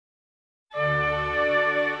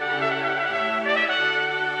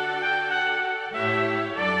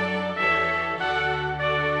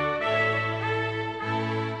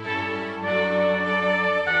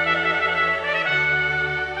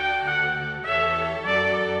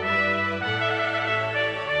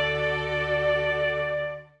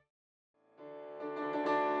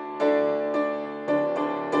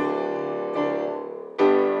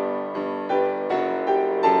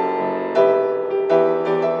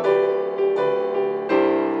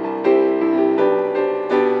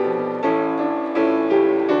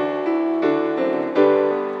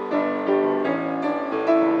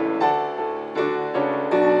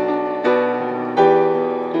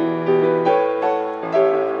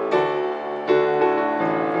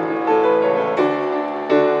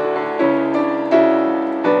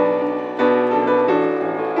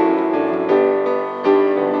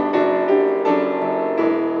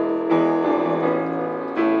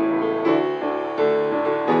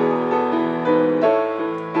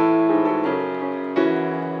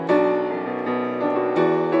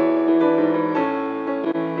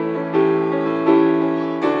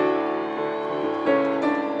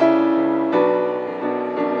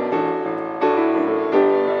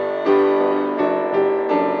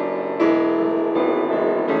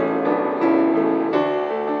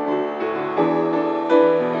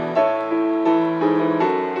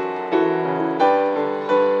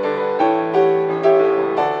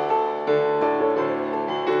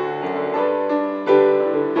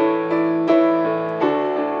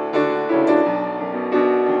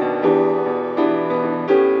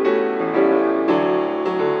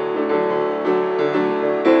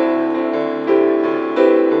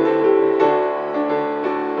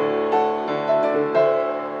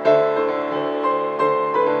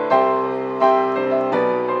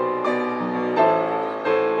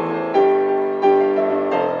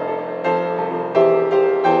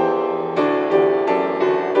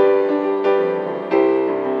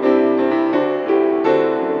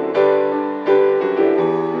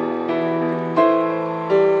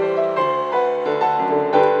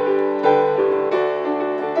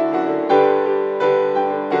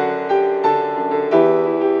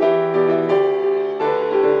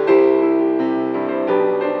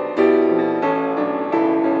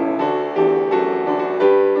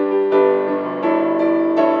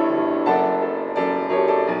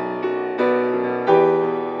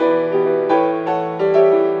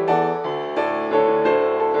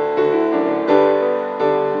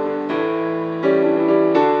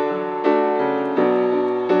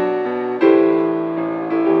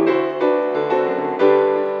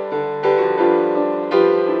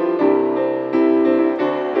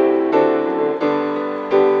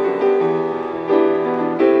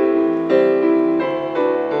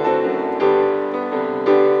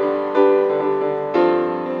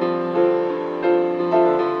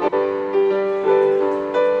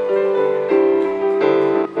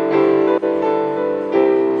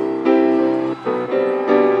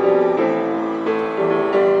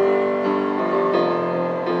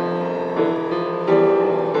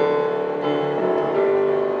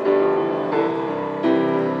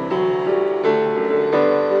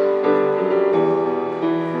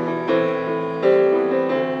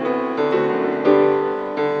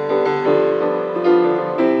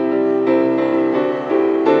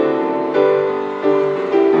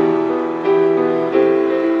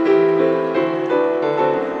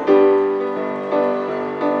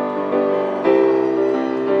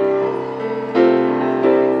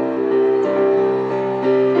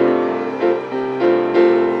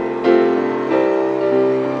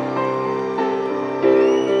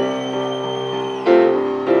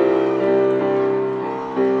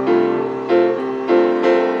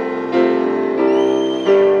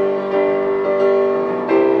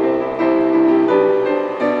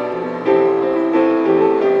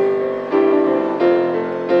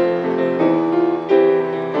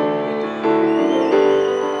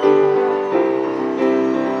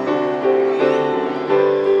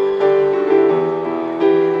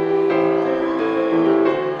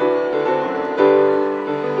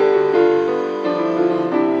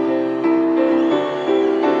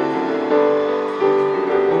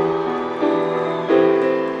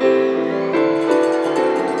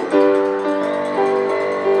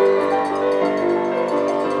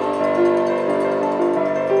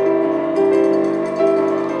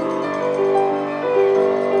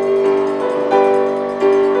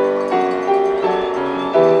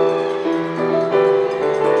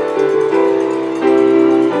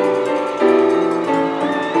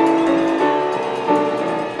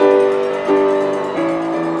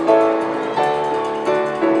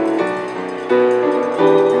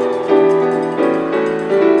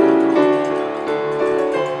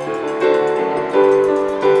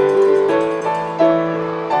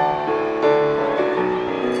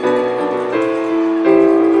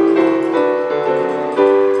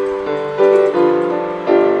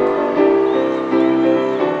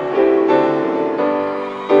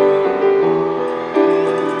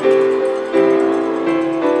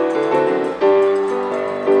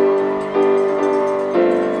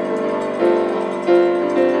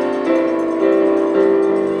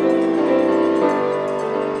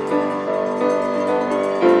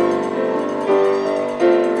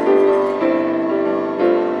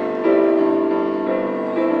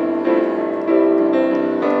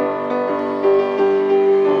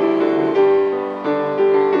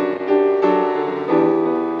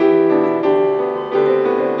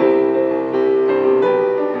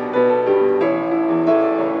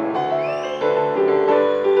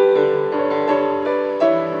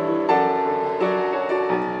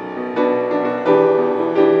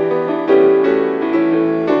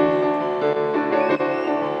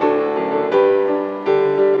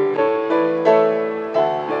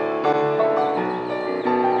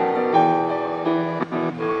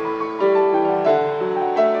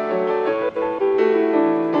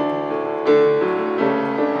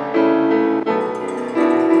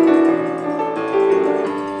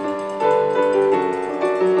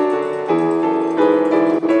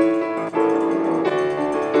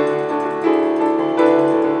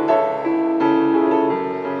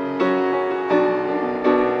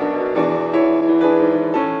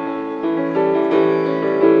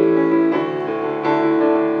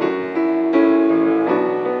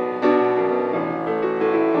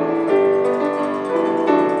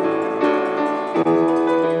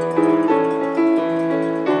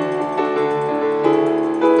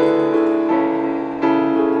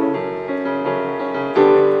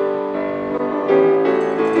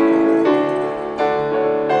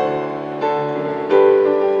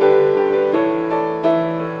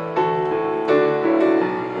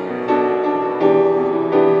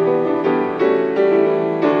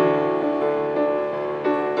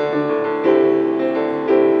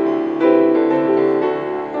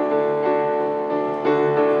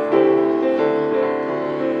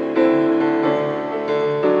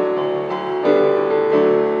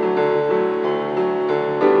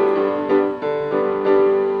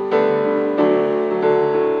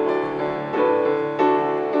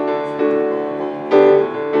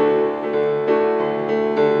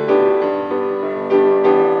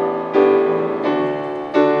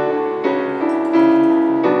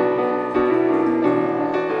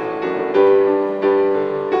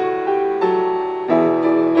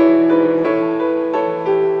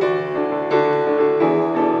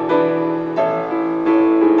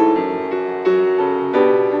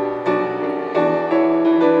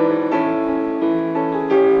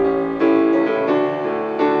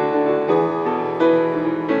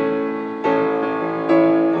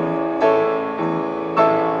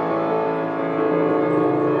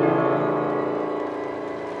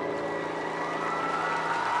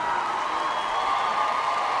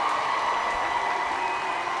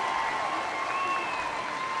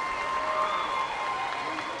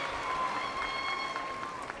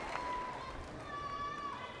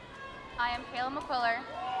am Kayla McQuiller,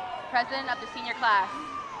 President of the senior class.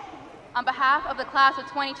 On behalf of the class of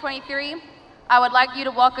 2023, I would like you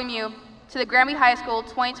to welcome you to the Granby High School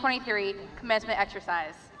 2023 commencement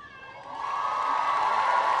exercise.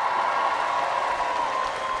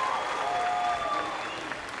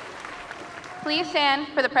 Please stand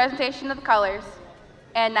for the presentation of the colors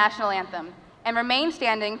and national anthem, and remain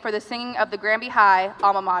standing for the singing of the Granby High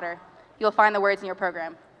alma mater. You'll find the words in your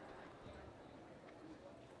program.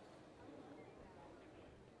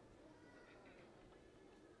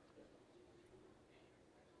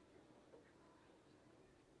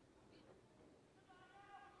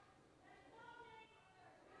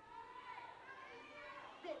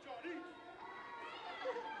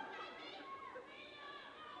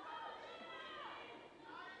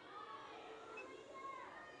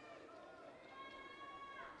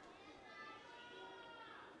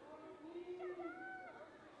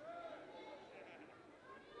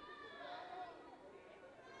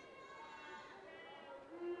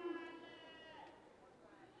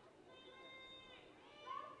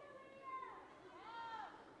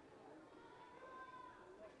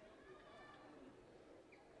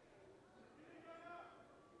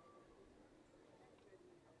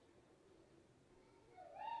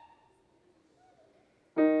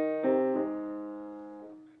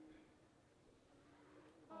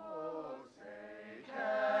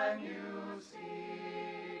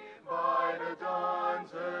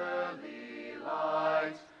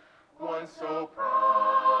 So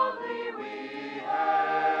proudly we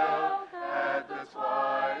hailed at the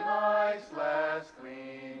twilight's last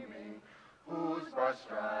gleaming, whose broad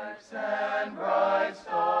stripes and bright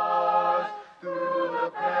stars through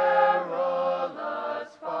the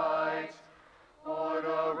perilous fight o'er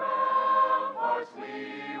the ramparts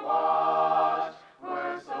we watched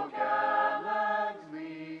were so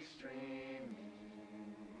gallantly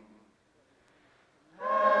streaming,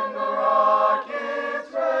 and the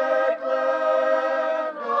rockets red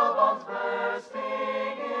glare, the bombs bursting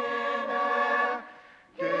in air,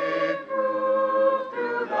 gave proof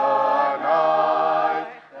through the night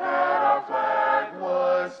that our flag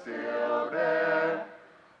was still there.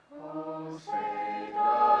 Oh, say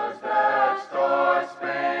does that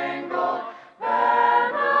star-spangled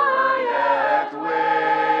banner yet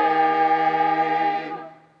wave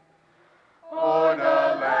o'er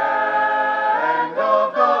the land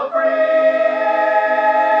of the free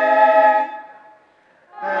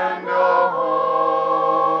and the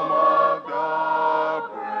home of the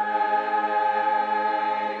brave?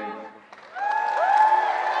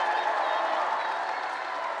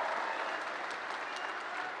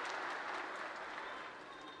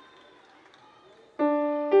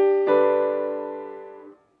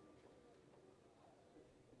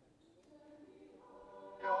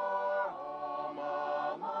 Your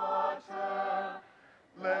alma mater,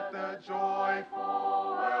 let the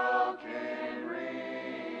joyful welkin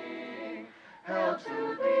ring. Hail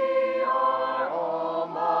to thee, our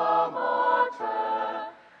alma mater,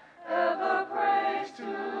 ever praise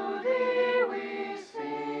to thee we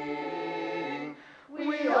sing.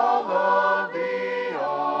 We all love thee,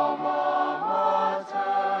 alma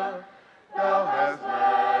mater, thou hast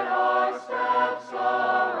led our steps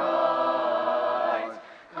aright.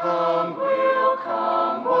 Come will,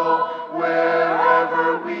 come woe,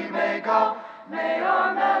 wherever we may go, may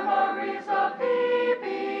our memories of thee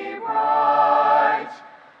be bright.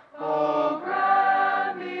 O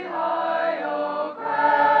Granby High, O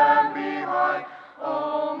Granby High,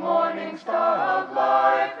 O morning star of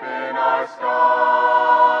life in our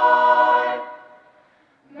sky.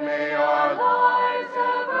 May our lives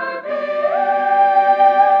ever be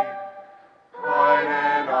pride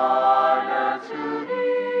and honor to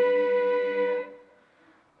thee.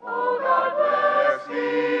 Oh, God bless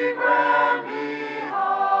thee, Granby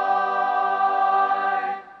High.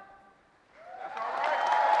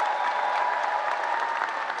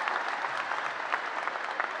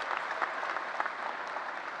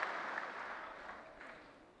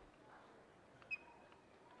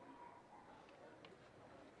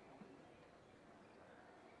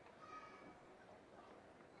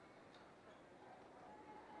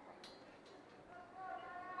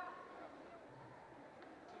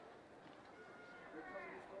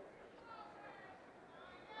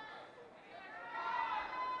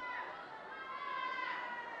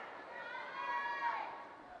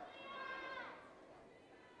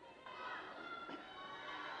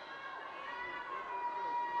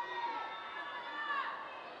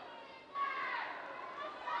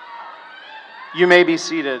 You may be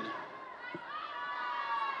seated.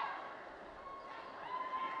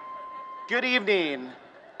 Good evening.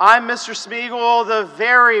 I'm Mr. Smeagol, the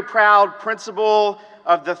very proud principal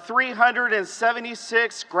of the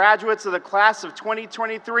 376 graduates of the class of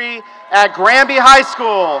 2023 at Granby High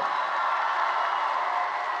School.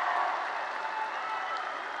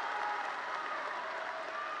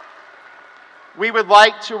 We would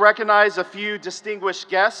like to recognize a few distinguished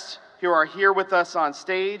guests who are here with us on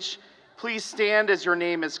stage. Please stand as your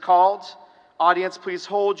name is called. Audience, please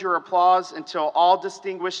hold your applause until all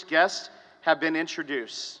distinguished guests have been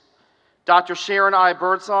introduced. Dr. Sharon I.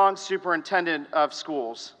 Birdsong, Superintendent of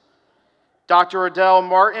Schools. Dr. Adele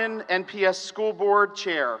Martin, NPS School Board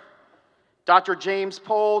Chair. Dr. James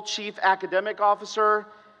Pohl, Chief Academic Officer.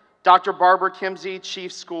 Dr. Barbara Kimsey,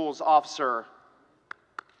 Chief Schools Officer.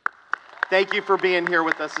 Thank you for being here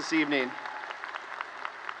with us this evening.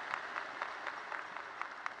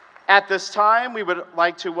 At this time, we would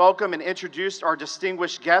like to welcome and introduce our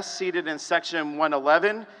distinguished guests seated in section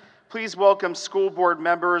 111. Please welcome school board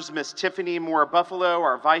members, Ms. Tiffany Moore Buffalo,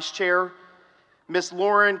 our vice chair, Ms.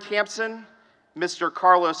 Lauren Campson, Mr.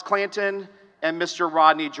 Carlos Clanton, and Mr.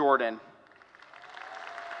 Rodney Jordan.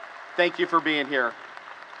 Thank you for being here.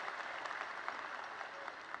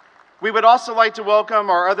 We would also like to welcome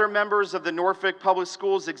our other members of the Norfolk Public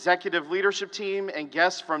Schools Executive Leadership Team and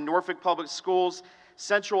guests from Norfolk Public Schools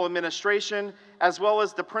Central Administration, as well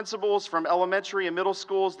as the principals from elementary and middle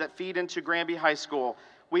schools that feed into Granby High School.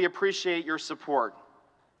 We appreciate your support.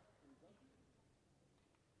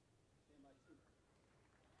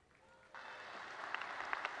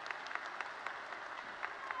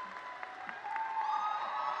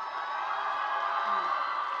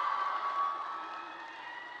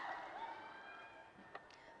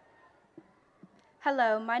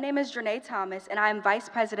 Hello, my name is Janae Thomas, and I am Vice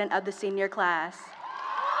President of the senior class.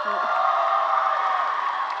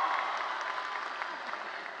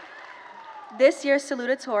 This year's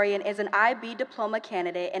salutatorian is an IB diploma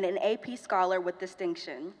candidate and an AP scholar with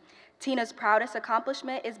distinction. Tina's proudest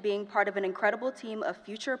accomplishment is being part of an incredible team of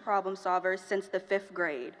future problem solvers since the 5th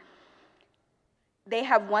grade. They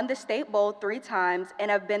have won the State Bowl 3 times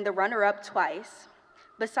and have been the runner-up twice.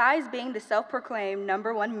 Besides being the self-proclaimed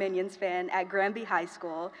 #1 Minions fan at Granby High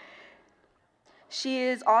School, she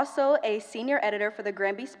is also a senior editor for the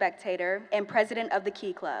Granby Spectator and president of the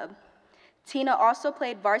Key Club. Tina also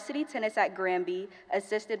played varsity tennis at Granby,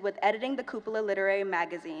 assisted with editing the Cupola Literary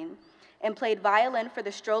Magazine, and played violin for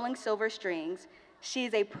the Strolling Silver Strings. She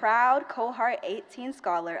is a proud Cohort 18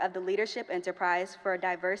 scholar of the Leadership Enterprise for a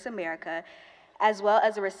Diverse America, as well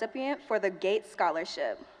as a recipient for the Gates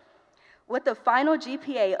Scholarship. With a final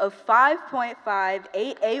GPA of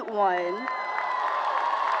 5.5881,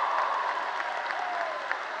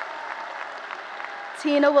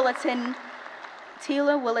 Tina will attend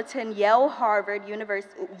Yale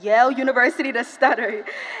University to study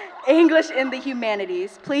English in the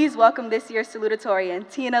Humanities. Please welcome this year's salutatorian,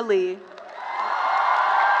 Tina Lee.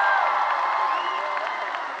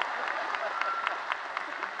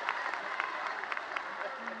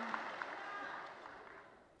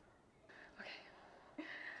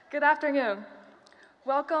 Good afternoon.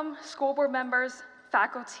 Welcome, school board members,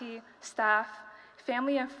 faculty, staff,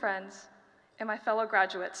 family and friends, and my fellow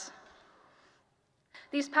graduates.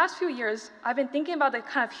 These past few years, I've been thinking about the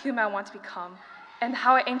kind of human I want to become and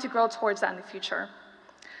how I aim to grow towards that in the future.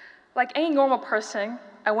 Like any normal person,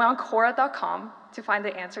 I went on Quora.com to find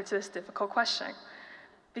the answer to this difficult question.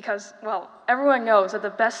 Because, well, everyone knows that the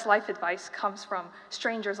best life advice comes from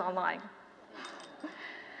strangers online.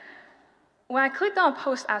 When I clicked on a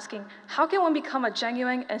post asking, how can one become a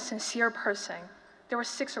genuine and sincere person, there were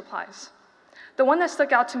 6 replies. The one that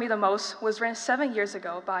stuck out to me the most was written 7 years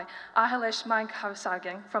ago by Ahalish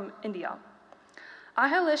Mankasagan from India.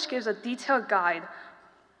 Ahalish gives a detailed guide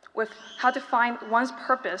with how to find one's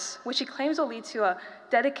purpose, which he claims will lead to a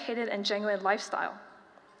dedicated and genuine lifestyle.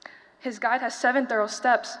 His guide has 7 thorough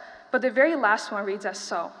steps, but the very last one reads as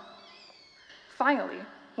so. Finally,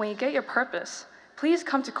 when you get your purpose, please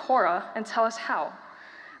come to Quora and tell us how.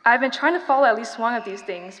 I've been trying to follow at least one of these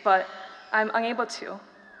things, but I'm unable to.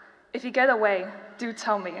 If you get away, do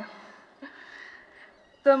tell me.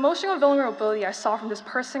 The emotional vulnerability I saw from this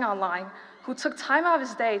person online who took time out of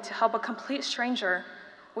his day to help a complete stranger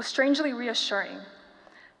was strangely reassuring.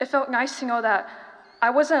 It felt nice to know that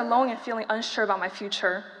I wasn't alone in feeling unsure about my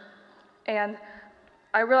future. And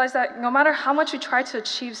I realized that no matter how much we try to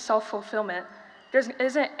achieve self-fulfillment, there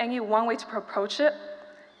isn't any one way to approach it,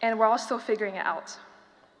 and we're all still figuring it out.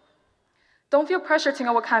 Don't feel pressure to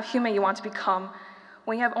know what kind of human you want to become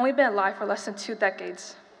when you have only been alive for less than 2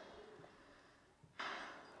 decades.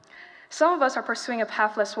 Some of us are pursuing a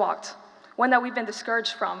path less walked, one that we've been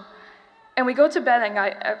discouraged from, and we go to bed at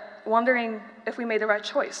night wondering if we made the right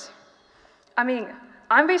choice. I mean,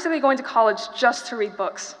 I'm basically going to college just to read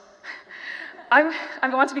books. I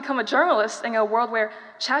want to become a journalist in a world where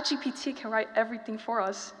ChatGPT can write everything for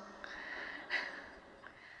us.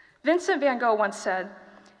 Vincent van Gogh once said,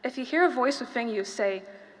 "If you hear a voice within you say,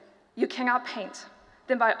 'You cannot paint,'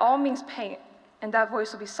 then by all means paint, and that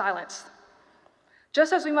voice will be silenced."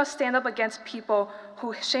 Just as we must stand up against people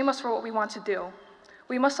who shame us for what we want to do,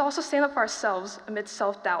 we must also stand up for ourselves amid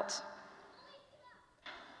self-doubt.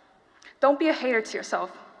 Don't be a hater to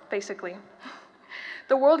yourself, basically.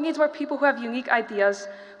 The world needs more people who have unique ideas,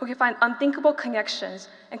 who can find unthinkable connections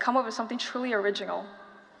and come up with something truly original.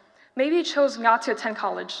 Maybe you chose not to attend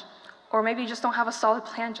college, or maybe you just don't have a solid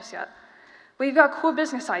plan just yet. But you've got a cool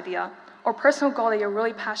business idea or personal goal that you're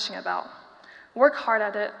really passionate about. Work hard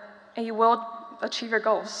at it, and you will achieve your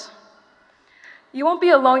goals. You won't be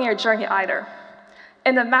alone in your journey either.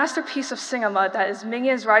 In the masterpiece of cinema that is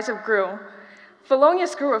Minions: Rise of Gru,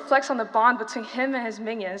 Thelonious Gru reflects on the bond between him and his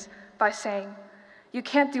minions by saying, "You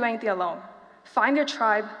can't do anything alone. Find your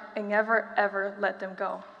tribe and never, ever let them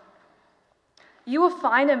go." You will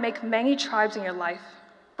find and make many tribes in your life,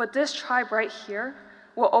 but this tribe right here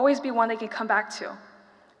will always be one they can come back to.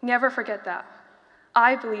 Never forget that.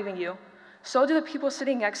 I believe in you. So do the people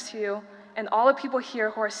sitting next to you and all the people here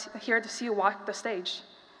who are here to see you walk the stage.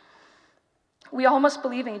 We all must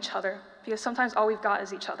believe in each other, because sometimes all we've got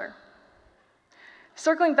is each other.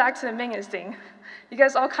 Circling back to the minions thing, you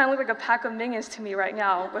guys all kind of look like a pack of minions to me right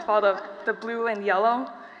now with all the blue and yellow.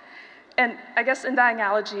 And I guess in that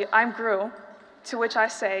analogy, I'm Gru, to which I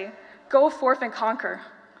say, go forth and conquer.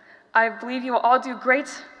 I believe you will all do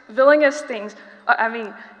great, villainous things,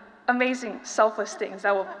 amazing, selfless things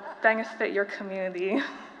that will benefit your community.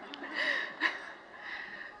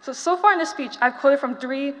 So far in this speech, I've quoted from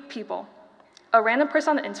 3 people: a random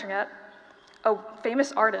person on the internet, a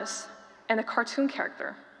famous artist, and a cartoon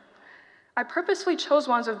character. I purposefully chose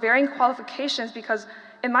ones with varying qualifications because,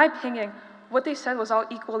 in my opinion, what they said was all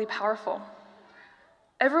equally powerful.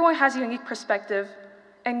 Everyone has a unique perspective,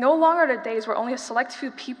 and no longer are the days where only a select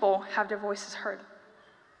few people have their voices heard.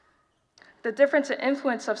 The difference in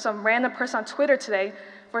influence of some random person on Twitter today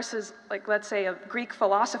versus, let's say, a Greek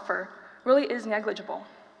philosopher really is negligible.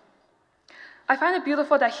 I find it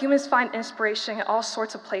beautiful that humans find inspiration in all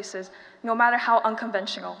sorts of places, no matter how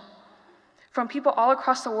unconventional. From people all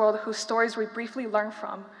across the world whose stories we briefly learn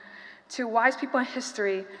from, to wise people in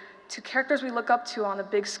history, to characters we look up to on the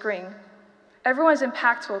big screen. Everyone is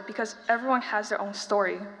impactful because everyone has their own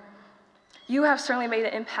story. You have certainly made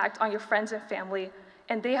an impact on your friends and family,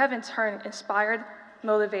 and they have in turn inspired,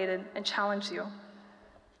 motivated, and challenged you.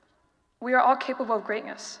 We are all capable of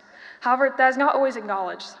greatness. However, that is not always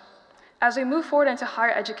acknowledged. As we move forward into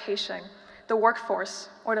higher education, the workforce,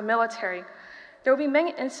 or the military, there will be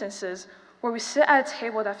many instances where we sit at a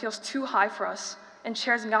table that feels too high for us and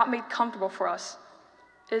chairs not made comfortable for us.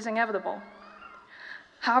 It is inevitable.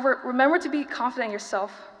 However, remember to be confident in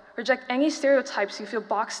yourself, reject any stereotypes you feel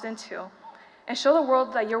boxed into, and show the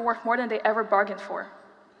world that you're worth more than they ever bargained for.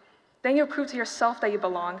 Then you'll prove to yourself that you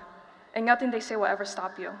belong, and nothing they say will ever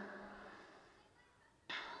stop you.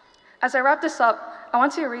 As I wrap this up, I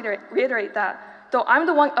want to reiterate that though I'm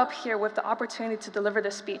the one up here with the opportunity to deliver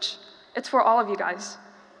this speech, it's for all of you guys.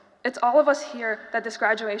 It's all of us here that this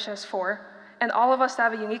graduation is for, and all of us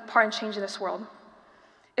that have a unique part in changing this world.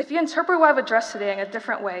 If you interpret what I've addressed today in a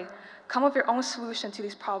different way, come up with your own solution to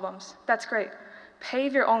these problems, that's great.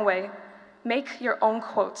 Pave your own way, make your own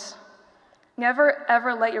quotes. Never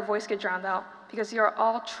ever let your voice get drowned out, because you are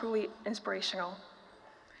all truly inspirational.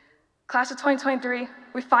 Class of 2023,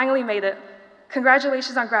 we finally made it.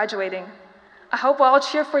 Congratulations on graduating. I hope we'll all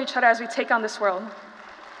cheer for each other as we take on this world.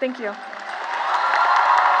 Thank you.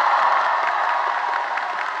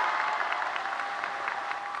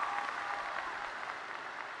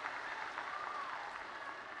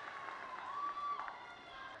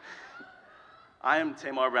 I am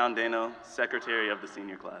Tamar Brown-Dano, Secretary of the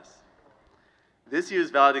Senior Class. This year's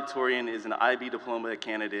valedictorian is an IB Diploma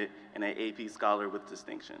candidate and an AP Scholar with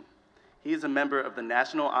distinction. He is a member of the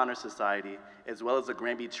National Honor Society, as well as the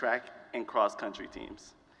Granby track and cross-country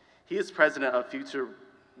teams. He is president of Future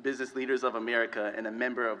Business Leaders of America and a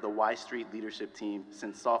member of the Y Street leadership team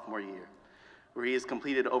since sophomore year, where he has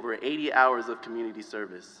completed over 80 hours of community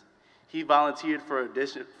service. He volunteered for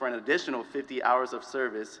an additional 50 hours of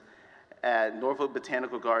service at Norfolk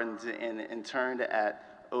Botanical Gardens and interned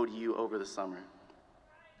at ODU over the summer,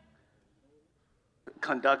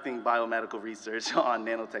 conducting biomedical research on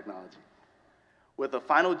nanotechnology. With a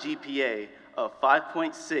final GPA of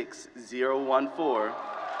 5.6014,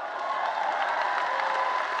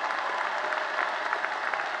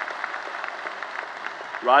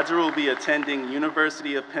 Roger will be attending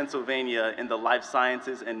University of Pennsylvania in the Life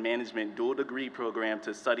Sciences and Management dual degree program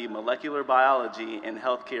to study molecular biology and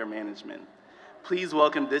healthcare management. Please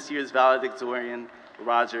welcome this year's valedictorian,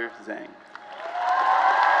 Roger Zhang.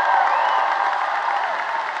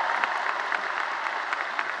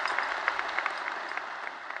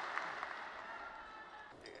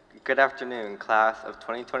 Good afternoon, class of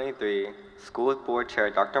 2023, School Board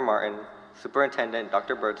Chair Dr. Martin, Superintendent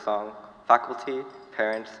Dr. Birdsong, faculty,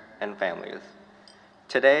 parents, and families.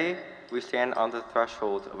 Today, we stand on the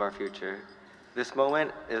threshold of our future. This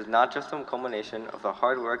moment is not just a culmination of the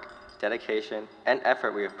hard work, dedication, and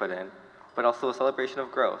effort we have put in, but also a celebration of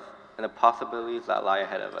growth and the possibilities that lie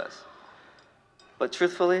ahead of us. But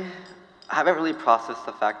truthfully, I haven't really processed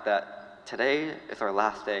the fact that today is our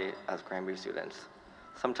last day as Granby students.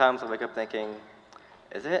 Sometimes I wake up thinking,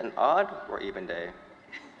 is it an odd or even day?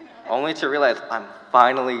 Only to realize I'm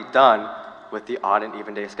finally done with the odd and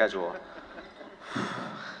even day schedule.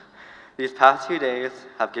 These past few days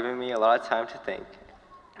have given me a lot of time to think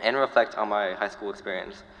and reflect on my high school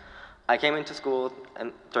experience. I came into school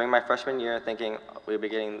and during my freshman year thinking we'd be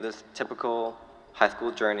getting this typical high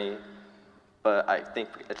school journey, but I think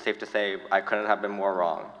it's safe to say I couldn't have been more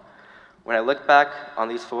wrong. When I look back on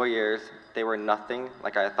these 4 years, they were nothing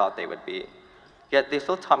like I thought they would be. Yet they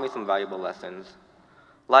still taught me some valuable lessons.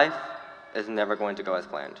 Life is never going to go as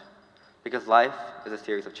planned, because life is a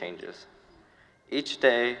series of changes. Each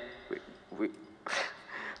day,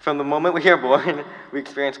 from the moment we are born, we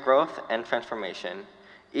experience growth and transformation.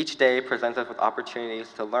 Each day presents us with opportunities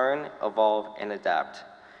to learn, evolve, and adapt.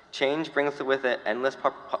 Change brings with it endless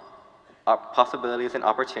possibilities and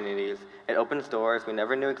opportunities. It opens doors we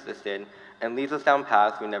never knew existed and leads us down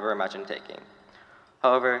paths we never imagined taking.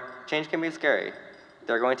 However, change can be scary.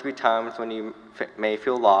 There are going to be times when you may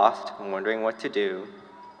feel lost and wondering what to do.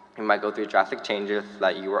 You might go through drastic changes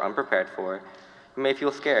that you were unprepared for. You may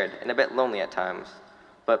feel scared and a bit lonely at times,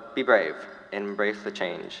 but be brave and embrace the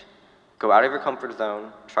change. Go out of your comfort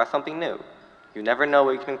zone, try something new. You never know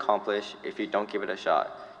what you can accomplish if you don't give it a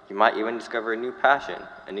shot. You might even discover a new passion,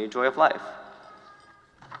 a new joy of life.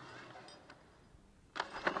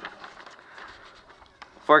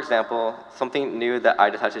 For example, something new that I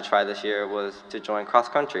decided to try this year was to join cross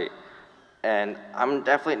country. And I'm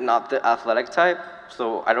definitely not the athletic type,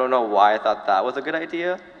 so I don't know why I thought that was a good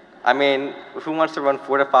idea. I mean, who wants to run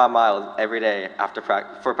 4 to 5 miles every day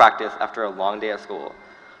for practice after a long day at school?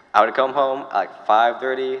 I would come home at like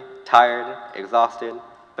 5:30, tired, exhausted,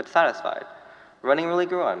 but satisfied. Running really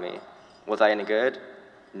grew on me. Was I any good?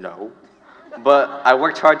 No. But I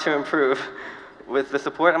worked hard to improve. With the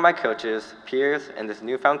support of my coaches, peers, and this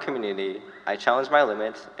newfound community, I challenged my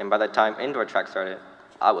limits, and by the time indoor track started,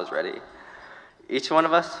 I was ready. Each one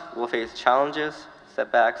of us will face challenges,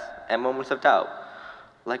 setbacks, and moments of doubt,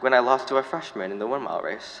 like when I lost to a freshman in the 1 mile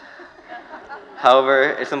race. However,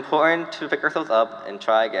 it's important to pick ourselves up and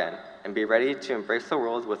try again, and be ready to embrace the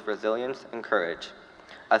world with resilience and courage.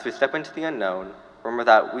 As we step into the unknown, remember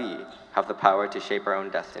that we have the power to shape our own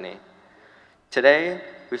destiny. Today,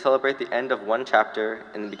 we celebrate the end of one chapter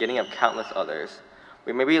and the beginning of countless others.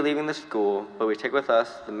 We may be leaving the school, but we take with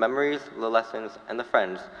us the memories, the lessons, and the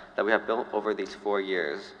friends that we have built over these 4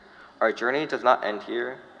 years. Our journey does not end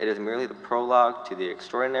here. It is merely the prologue to the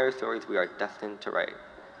extraordinary stories we are destined to write.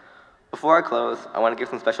 Before I close, I want to give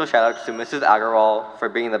some special shout-outs to Mrs. Agarwal for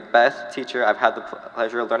being the best teacher I've had the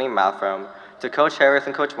pleasure of learning math from, to Coach Harris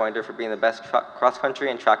and Coach Winder for being the best cross-country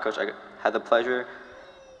and track coach I had the pleasure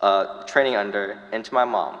training under, and to my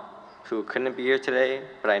mom, who couldn't be here today,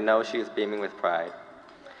 but I know she is beaming with pride.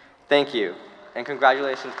 Thank you, and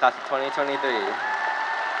congratulations, class of 2023.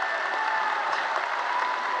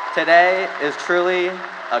 Today is truly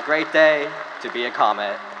a great day to be a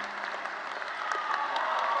Comet.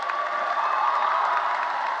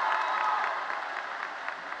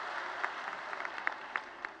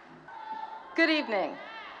 Good evening.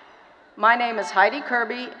 My name is Heidi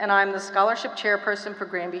Kirby, and I'm the Scholarship Chairperson for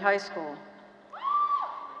Granby High School.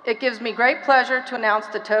 It gives me great pleasure to announce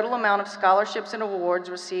the total amount of scholarships and awards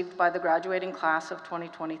received by the graduating class of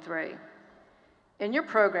 2023. In your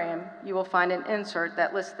program, you will find an insert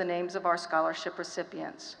that lists the names of our scholarship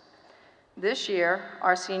recipients. This year,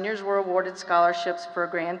 our seniors were awarded scholarships for a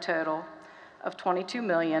grand total of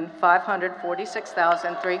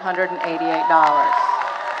 $22,546,388.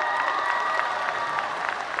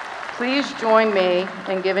 Please join me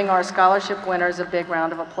in giving our scholarship winners a big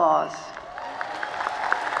round of applause.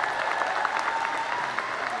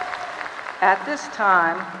 At this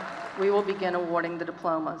time, we will begin awarding the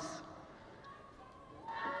diplomas.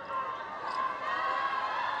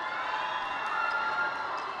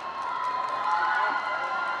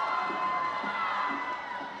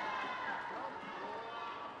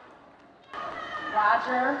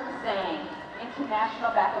 Roger Zhang,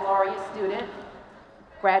 International Baccalaureate student,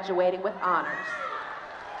 graduating with honors.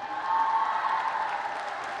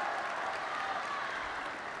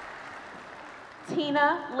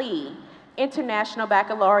 Tina Lee, International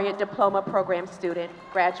Baccalaureate Diploma Program student,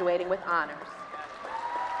 graduating with honors.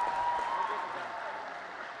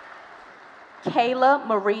 Kayla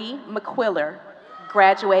Marie McQuiller,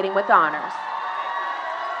 graduating with honors.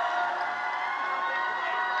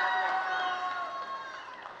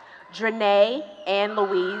 Drenae Ann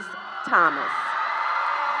Louise Thomas.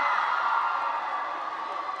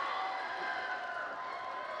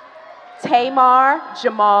 Tamar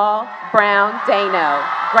Jamal Brown Dano,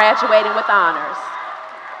 graduating with honors.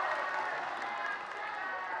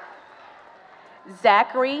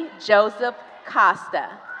 Zachary Joseph Costa.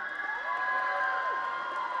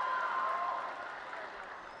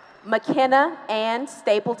 McKenna Ann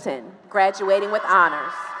Stapleton, graduating with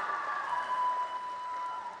honors.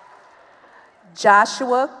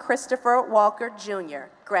 Joshua Christopher Walker Jr.,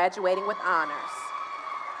 graduating with honors.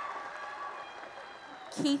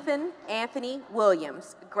 Keithan Anthony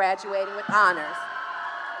Williams, graduating with honors.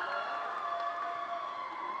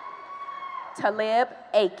 Talib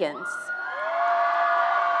Akins.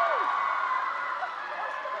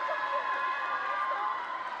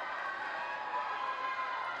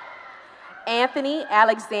 Anthony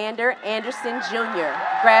Alexander Anderson Jr.,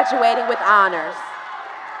 graduating with honors.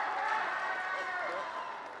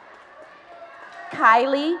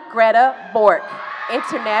 Kylie Greta Bork,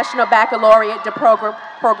 International Baccalaureate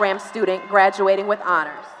Program student, graduating with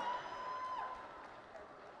honors.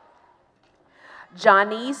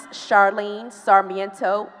 Janice Charlene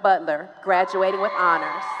Sarmiento Butler, graduating with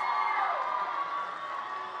honors.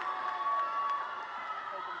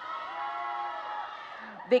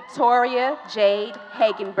 Victoria Jade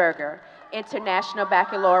Hagenberger, International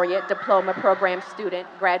Baccalaureate Diploma Program student,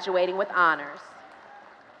 graduating with honors.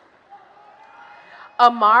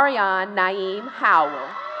 Amarion Naeem Howell.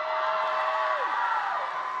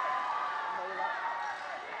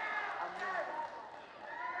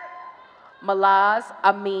 Malaz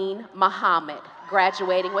Amin Muhammad,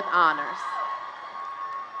 graduating with honors.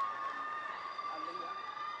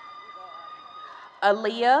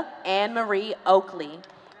 Aaliyah Anne Marie Oakley,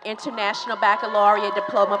 International Baccalaureate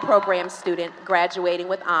Diploma Program student, graduating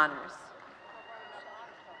with honors.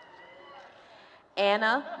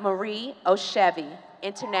 Anna Marie Oshevy,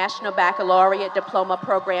 International Baccalaureate Diploma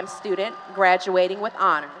Program student, graduating with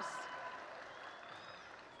honors.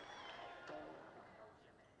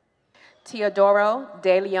 Teodoro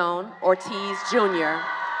De Leon Ortiz Jr.,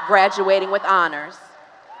 graduating with honors.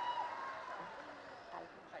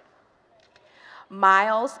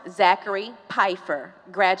 Miles Zachary Pfeiffer,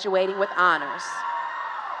 graduating with honors.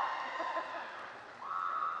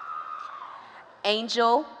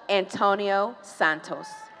 Angel Antonio Santos.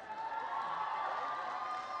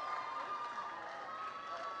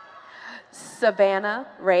 Savannah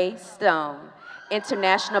Ray Stone,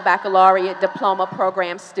 International Baccalaureate Diploma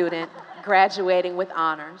Program student, graduating with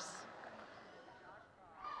honors.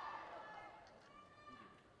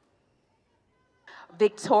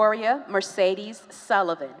 Victoria Mercedes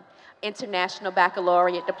Sullivan, International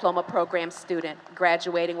Baccalaureate Diploma Program student,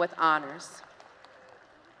 graduating with honors.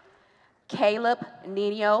 Caleb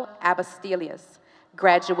Nino Abastilius,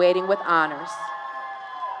 graduating with honors.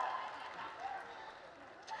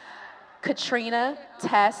 Katrina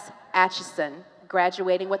Tess Atchison,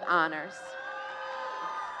 graduating with honors.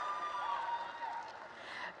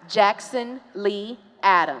 Jackson Lee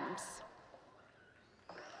Adams.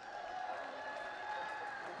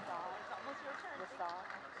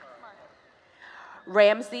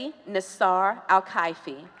 Ramsey Nassar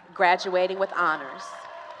Al-Kaifi, graduating with honors.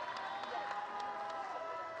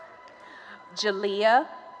 Jalea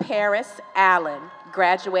Paris Allen,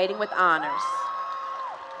 graduating with honors.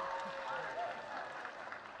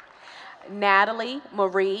 Natalie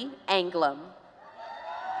Marie Anglam.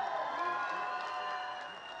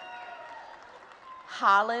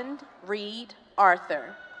 Holland Reed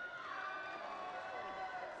Arthur.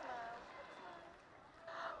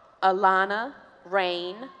 Alana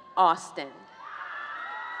Rain Austin.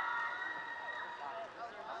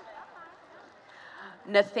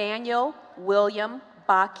 Nathaniel William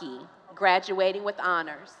Baki, graduating with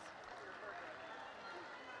honors.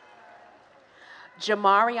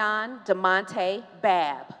 Jamarion DeMonte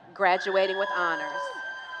Babb, graduating with honors.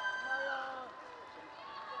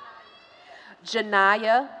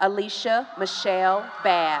 Janaya Alicia Michelle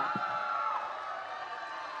Babb.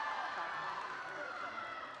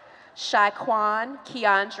 Shaquan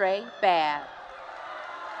Keandre Babb.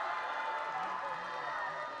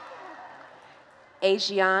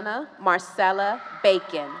 Asiana Marcella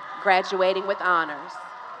Bacon, graduating with honors.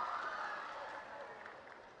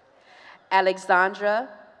 Alexandra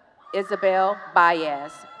Isabel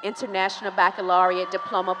Baez, International Baccalaureate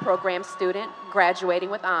Diploma Program student, graduating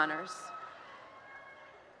with honors.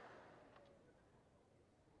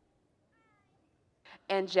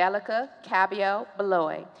 Angelica Cabello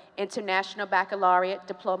Beloy, International Baccalaureate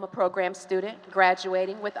Diploma Program student,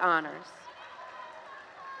 graduating with honors.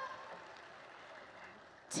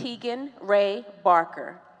 Tegan Ray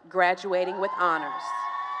Barker, graduating with honors.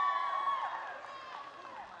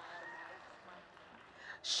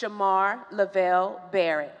 Shamar Lavelle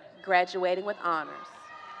Barrett, graduating with honors.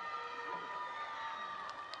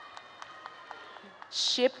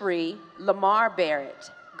 Shipri Lamar Barrett,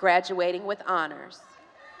 graduating with honors.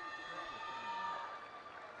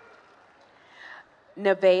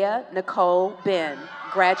 Nevaeh Nicole Ben,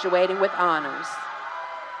 graduating with honors.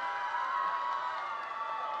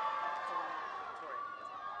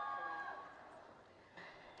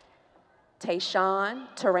 Tayshawn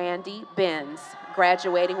Tarandi Benz,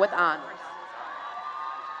 graduating with honors.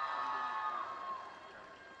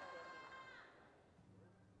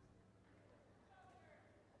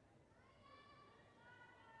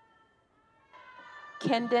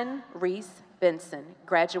 Kendon Reese Benson,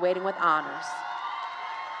 graduating with honors.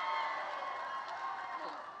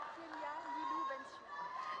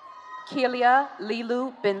 Kelia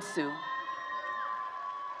Lilu Bensu.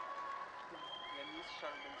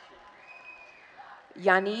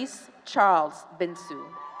 Yanis Charles Bensu.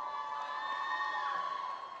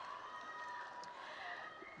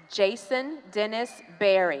 Jason Dennis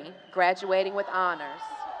Berry, graduating with honors.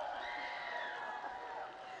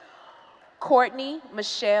 Courtney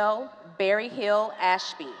Michelle Berryhill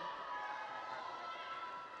Ashby.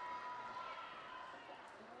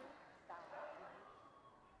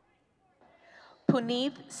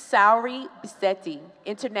 Puneeth Sauri Bisetti,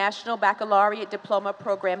 International Baccalaureate Diploma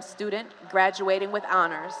Program student, graduating with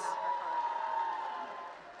honors.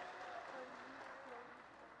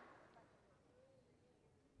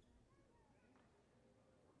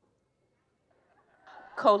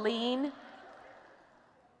 Colleen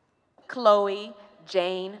Chloe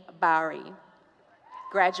Jane Bowery,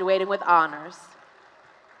 graduating with honors.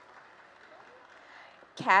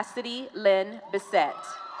 Cassidy Lynn Bissett.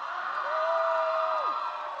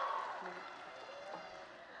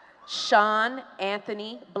 Sean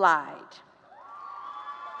Anthony Blyde.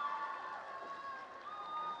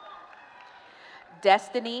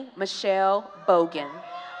 Destiny Michelle Bogan,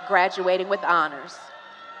 graduating with honors.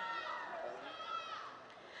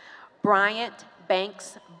 Bryant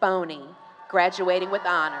Banks Boney, graduating with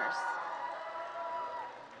honors.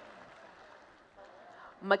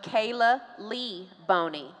 Michaela Lee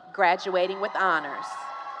Boney, graduating with honors.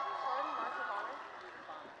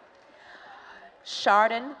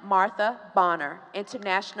 Chardon Martha Bonner,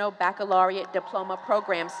 International Baccalaureate Diploma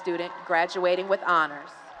Program student, graduating with honors.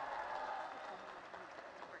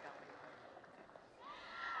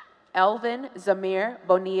 Elvin Zamir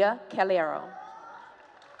Bonilla Calero.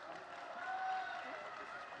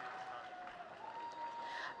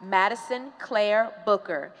 Madison Claire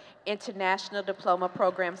Booker, International Diploma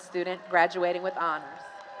Program student, graduating with honors.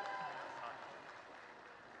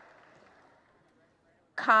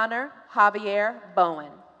 Connor Javier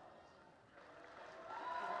Bowen.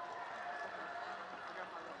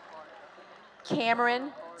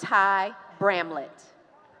 Cameron Ty Bramlett.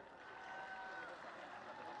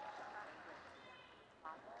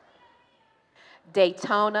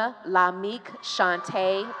 Daytona Lamique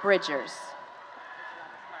Shantae Bridgers.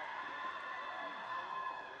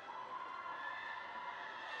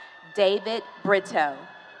 David Brito.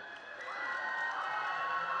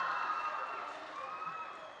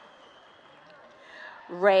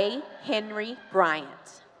 Ray Henry Bryant.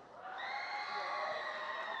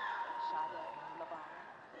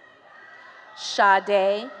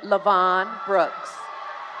 Sade Lavon Brooks.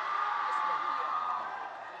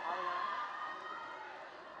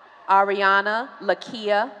 Ariana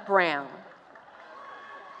Lakia Brown.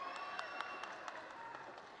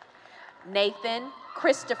 Nathan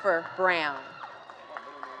Christopher Brown.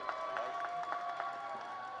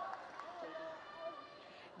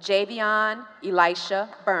 Javion Elisha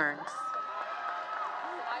Burns.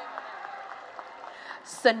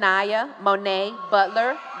 Sanaya Monet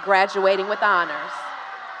Butler, graduating with honors.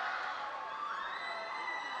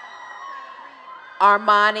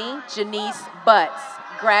 Armani Janice Butts,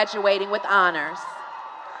 graduating with honors.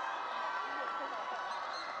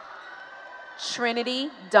 Trinity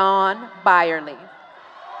Dawn Byerly.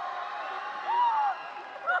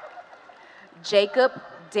 Jacob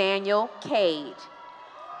Daniel Cade.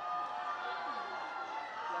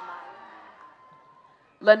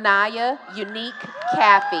 Lanaya Unique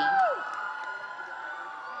Caffey.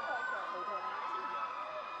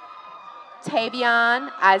 Tavion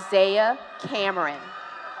Isaiah Cameron.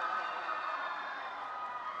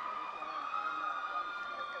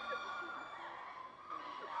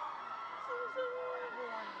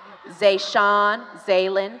 Zayshawn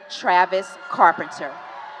Zaylen Travis Carpenter.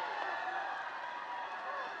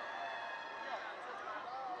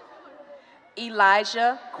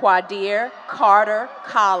 Elijah Quadir Carter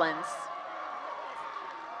Collins.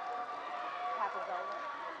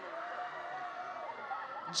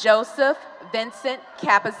 Joseph Vincent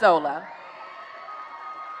Capizola.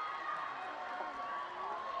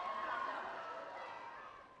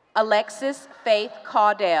 Alexis Faith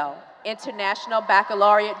Caudell, International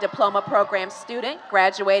Baccalaureate Diploma Program student,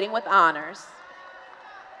 graduating with honors.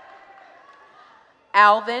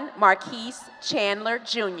 Alvin Marquise Chandler,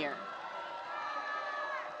 Jr.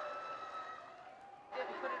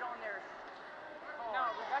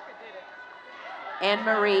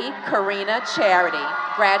 Anne-Marie Karina Charity,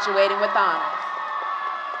 graduating with honors.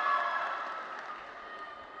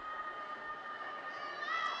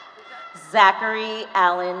 Zachary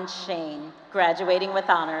Allen Shane, graduating with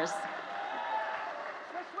honors.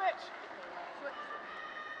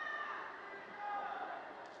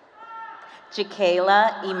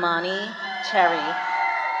 Jakayla Imani Cherry.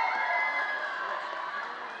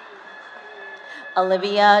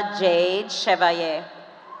 Olivia Jade Chevalier,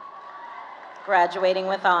 graduating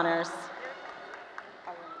with honors.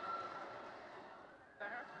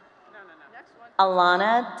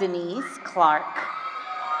 Alana Denise Clark.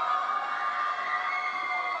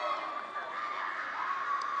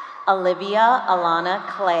 Olivia Alana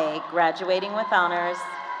Clay, graduating with honors.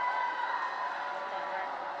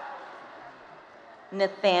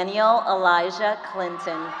 Nathaniel Elijah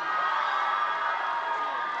Clinton.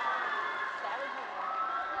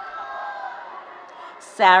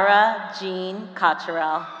 Sarah Jean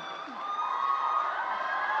Cottrell.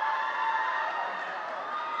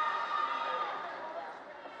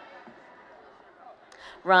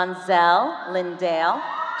 Ronzel Lindale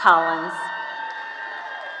Collins.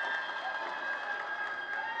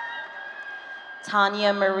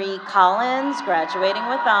 Tanya Marie Collins, graduating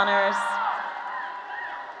with honors.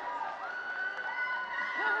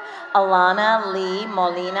 Alana Lee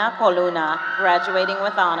Molina Coluna, graduating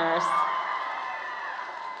with honors.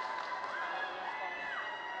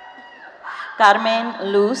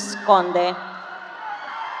 Carmen Luz Conde.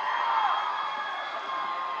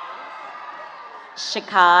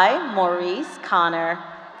 Shakai Maurice Connor.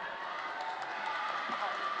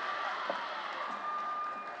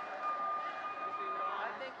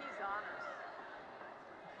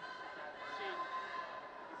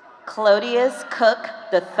 Clodius Cook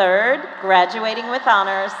III, graduating with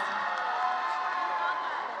honors.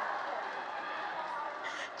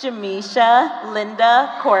 Jamisha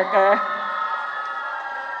Linda Corker.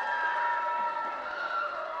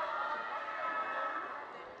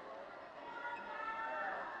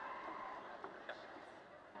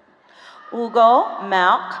 Hugo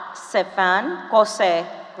Malk Sefan Kose,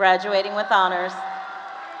 graduating with honors.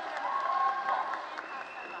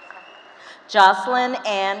 Jocelyn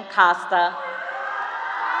Ann Costa.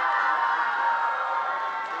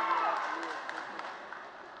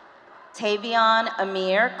 Tavion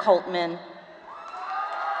Amir Coltman.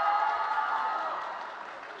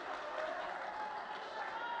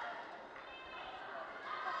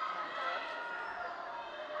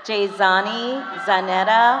 Jazani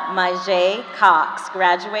Zanetta Maje Cox,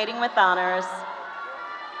 graduating with honors.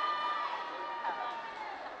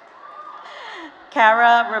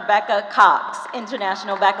 Cara Rebecca Cox,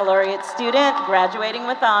 International Baccalaureate student, graduating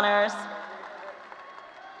with honors.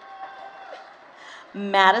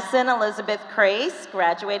 Madison Elizabeth Crace,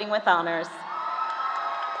 graduating with honors.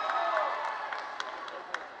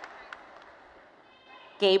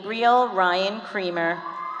 Gabriel Ryan Creamer.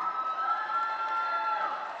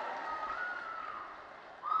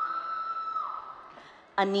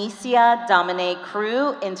 Anicia Domine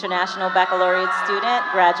Crew, International Baccalaureate student,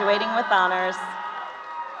 graduating with honors.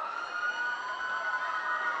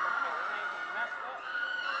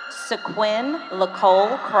 Sequin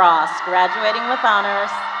Lacole Cross, graduating with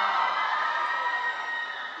honors.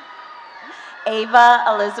 Ava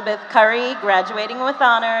Elizabeth Curry, graduating with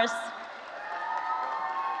honors.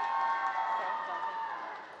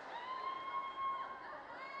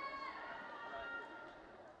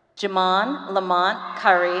 Jamon Lamont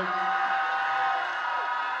Curry.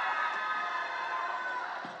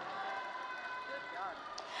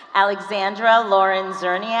 Alexandra Lauren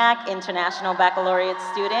Zerniak, International Baccalaureate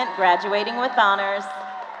student, graduating with honors.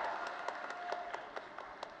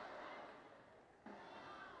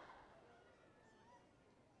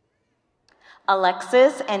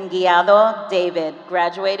 Alexis Enguiado David,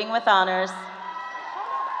 graduating with honors.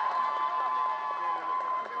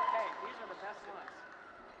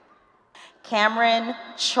 Cameron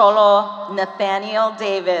Cholo Nathaniel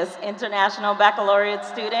Davis, International Baccalaureate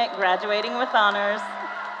student, graduating with honors.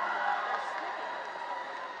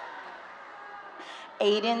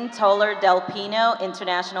 Aiden Toller Del Pino,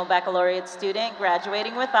 International Baccalaureate student,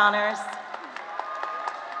 graduating with honors.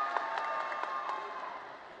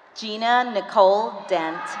 Gina Nicole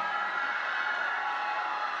Dent.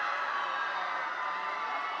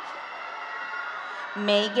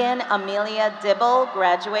 Megan Amelia Dibble,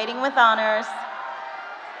 graduating with honors.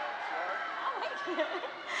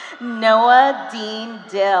 Noah Dean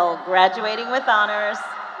Dill, graduating with honors.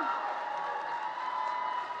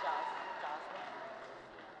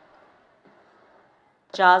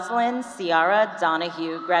 Jocelyn Ciara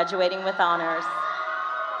Donahue, graduating with honors.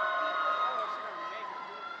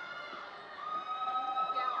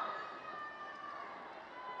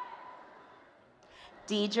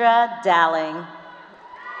 Deidre Dalling.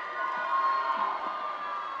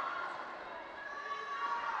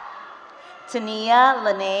 Tania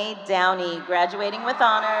Lene Downey, graduating with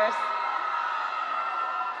honors.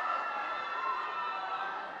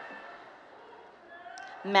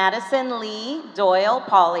 Madison Lee Doyle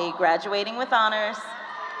Pauley, graduating with honors.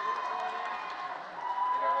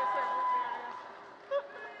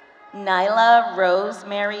 Nyla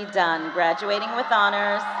Rosemary Dunn, graduating with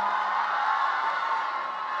honors.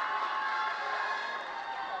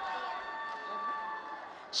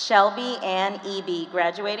 Shelby Ann Eby,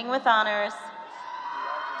 graduating with honors.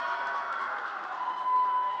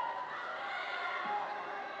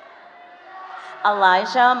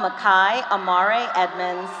 Elijah Mackay Amare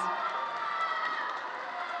Edmonds.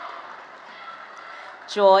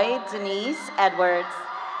 Joy Denise Edwards.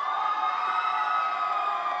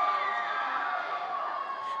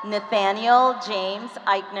 Nathaniel James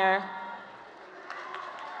Eichner.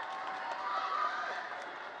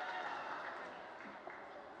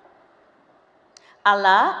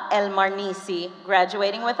 Ala El Marnisi,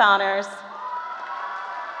 graduating with honors.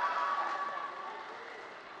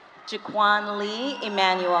 Jaquan Lee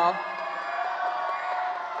Emmanuel.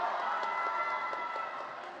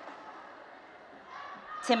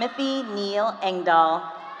 Timothy Neil Engdahl.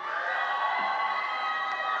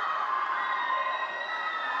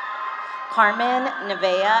 Carmen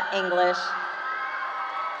Nevea English.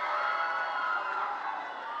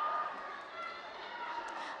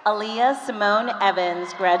 Aaliyah Simone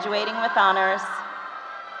Evans, graduating with honors.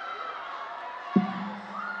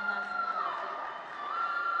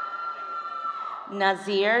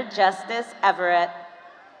 Nazir Justice Everett.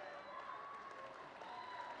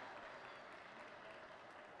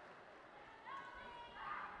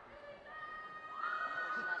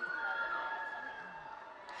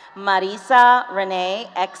 Marisa Renee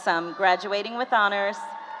Exum, graduating with honors.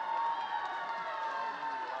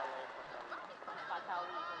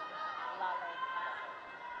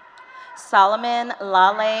 Solomon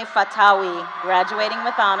Lale Fatawi, graduating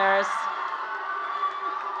with honors.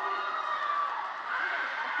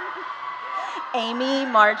 Amy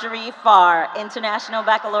Marjorie Farr, International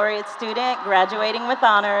Baccalaureate student, graduating with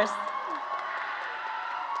honors.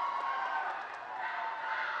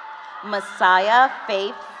 Messiah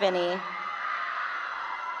Faith Finney.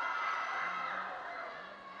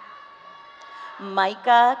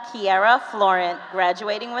 Micah Kiera Florent,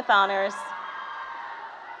 graduating with honors.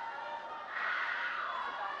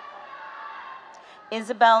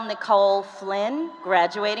 Isabel Nicole Flynn,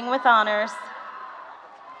 graduating with honors.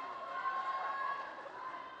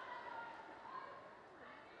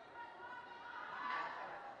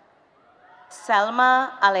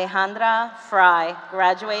 Selma Alejandra Fry,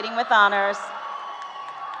 graduating with honors.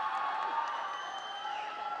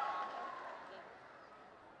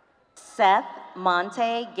 Seth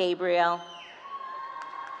Monte Gabriel.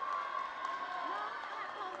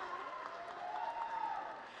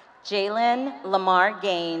 Jalen Lamar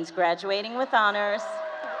Gaines, graduating with honors.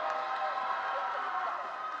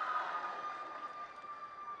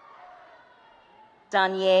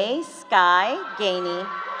 Danye Sky Gainey.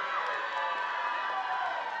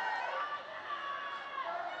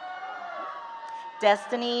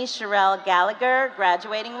 Destiny Sherelle Gallagher,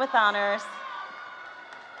 graduating with honors.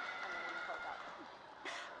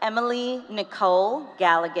 Emily Nicole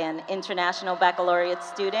Galligan, International Baccalaureate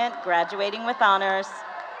student, graduating with honors.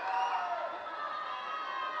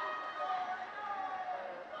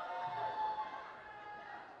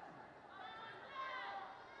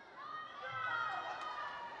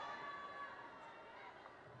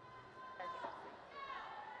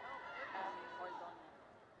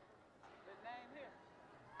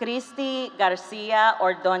 Cristi Garcia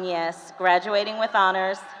Ordóñez, graduating with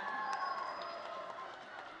honors.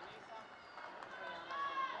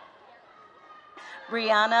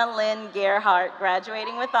 Brianna Lynn Gerhardt,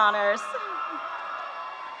 graduating with honors.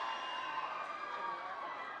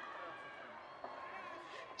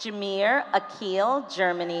 Jameer Akil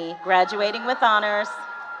Germany, graduating with honors.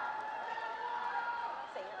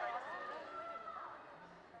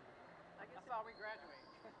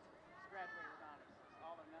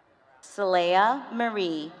 Saleha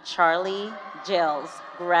Marie Charlie Gills,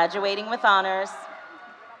 graduating with honors.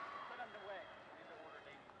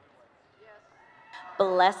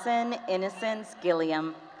 Blessin Innocence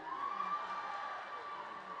Gilliam.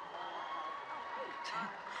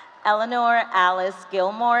 Eleanor Alice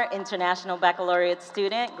Gilmore, International Baccalaureate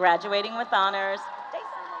student, graduating with honors.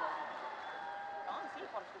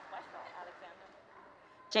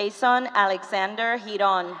 Jason Alexander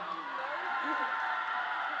Hiron.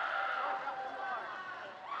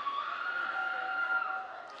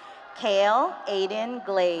 Kale Aiden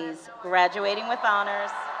Glaze, graduating with honors.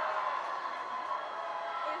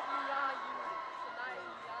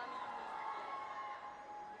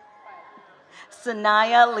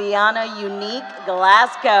 Sanaya Liana Unique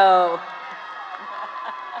Glasgow.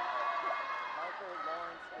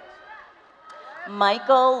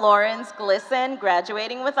 Michael Lawrence Glisson,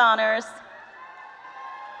 graduating with honors.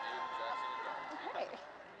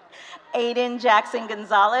 Aiden Jackson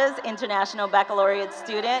Gonzalez, International Baccalaureate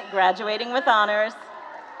student, graduating with honors.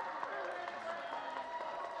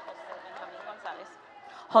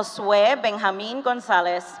 Josue Benjamin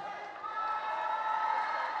Gonzalez.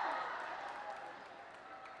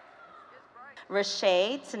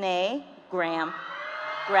 Rashay Tanae Graham,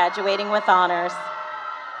 graduating with honors.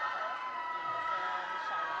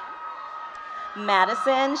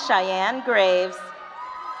 Madison Cheyenne Graves.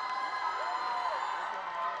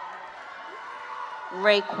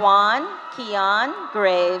 Raekwon Keon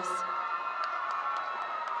Graves.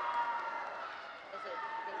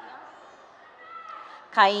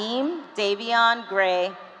 Kaim Davion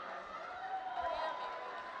Gray.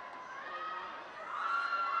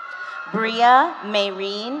 Bria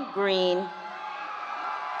Mayreen Green.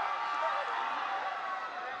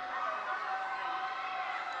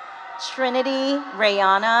 Trinity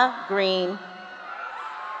Rayana Green.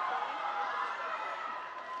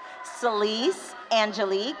 Celise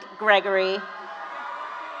Angelique Gregory.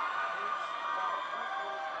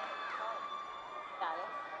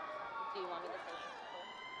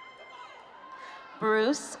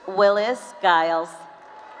 Bruce Willis Giles.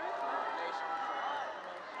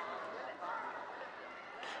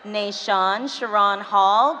 Nashawn Sharon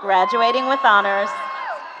Hall, graduating with honors.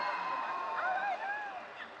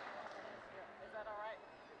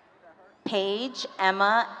 Paige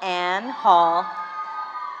Emma Ann Hall.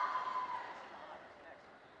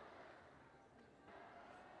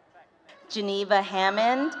 Geneva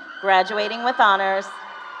Hammond, graduating with honors.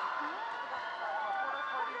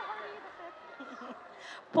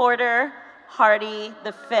 Porter Hardy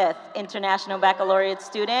V, International Baccalaureate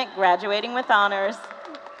student, graduating with honors.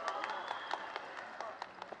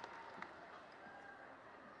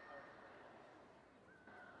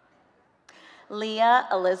 Leah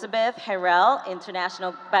Elizabeth Harrell,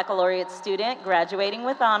 International Baccalaureate student, graduating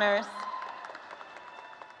with honors.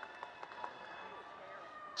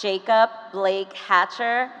 Jacob Blake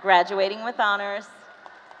Hatcher, graduating with honors.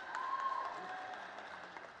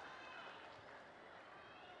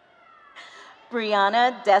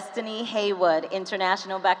 Brianna Destiny Haywood,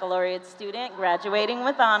 International Baccalaureate student, graduating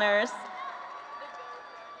with honors.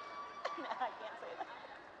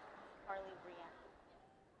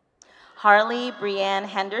 Harley Brianne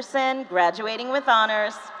Henderson, graduating with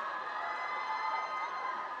honors.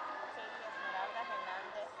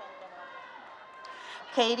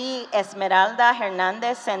 Katie Esmeralda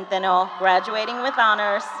Hernandez Centeno, graduating with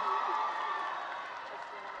honors.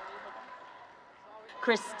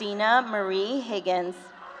 Christina Marie Higgins.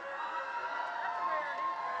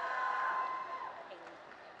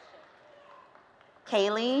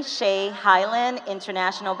 Kaylee Shea Highland,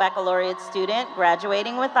 International Baccalaureate student,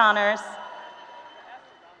 graduating with honors.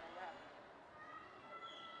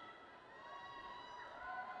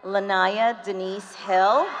 Lanaya Denise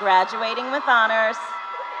Hill, graduating with honors.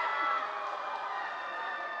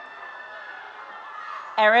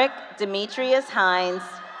 Eric Demetrius Hines.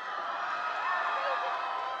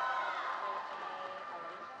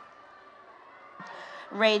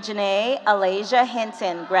 Ray Janae Alasia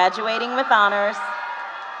Hinton, graduating with honors.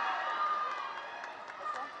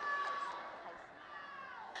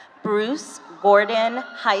 Bruce Gordon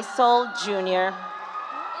Heisel, Jr.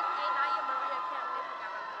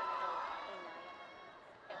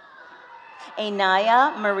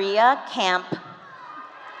 Anaya Maria Camp.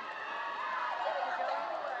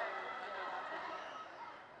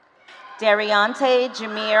 Dariante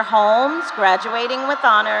Jameer Holmes, graduating with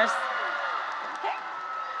honors.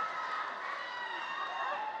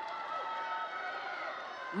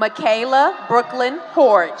 Michaela Brooklyn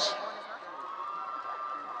Horge.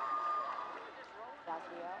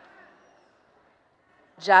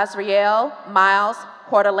 Jazriel Miles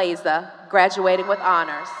Hortaleza, graduating with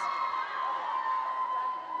honors.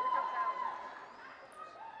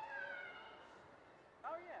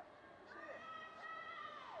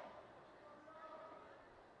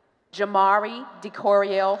 Jamari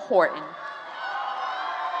DeCoriel Horton.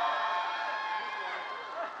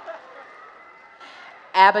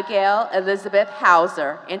 Abigail Elizabeth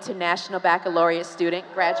Hauser, International Baccalaureate student,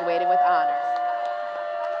 graduating with honors.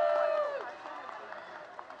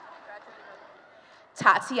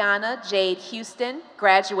 Tatiana Jade Houston,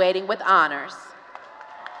 graduating with honors.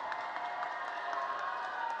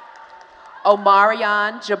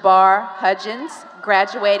 Omarion Jabbar Hudgens,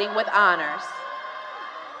 graduating with honors.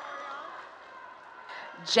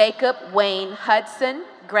 Jacob Wayne Hudson,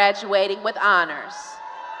 graduating with honors.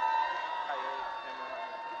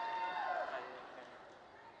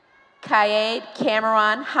 Kaede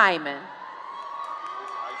Cameron Hyman.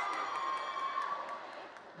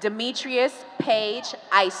 Demetrius Page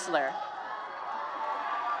Eisler.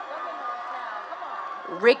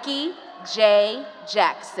 Ricky J.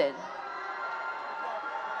 Jackson.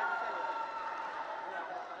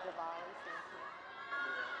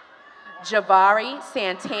 Javari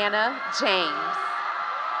Santana James.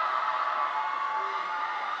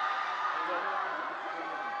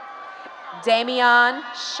 Damian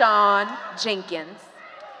Sean Jenkins.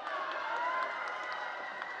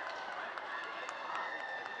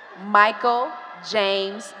 Michael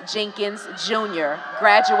James Jenkins Jr.,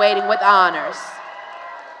 graduating with honors.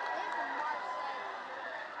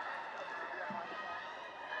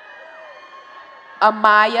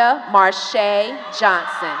 Amaya Marche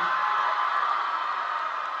Johnson.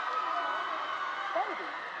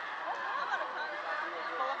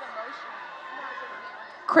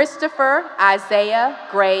 Christopher Isaiah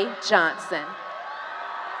Gray Johnson.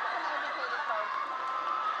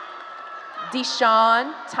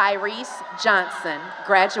 Deshaun Tyrese Johnson,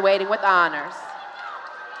 graduating with honors.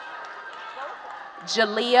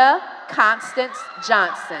 Jalea Constance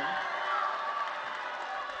Johnson.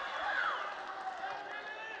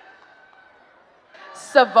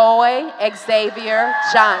 Savoy Xavier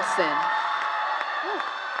Johnson.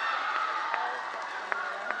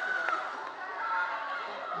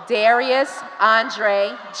 Darius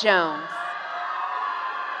Andre Jones.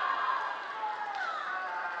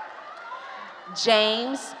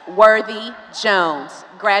 James Worthy Jones,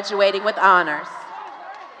 graduating with honors.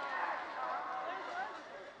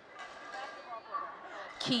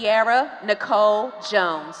 Kiara Nicole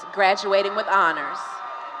Jones, graduating with honors.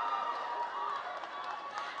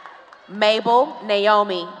 Mabel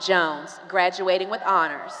Naomi Jones, graduating with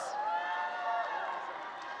honors.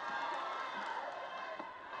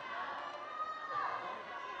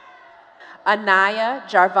 Anaya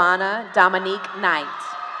Jarvana Dominique Knight.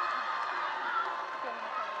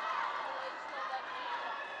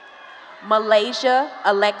 Malaysia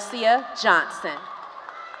Alexia Johnson.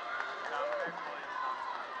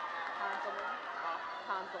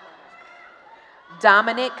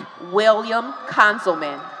 Dominic William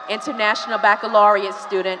Conzelman, International Baccalaureate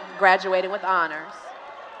student, graduating with honors.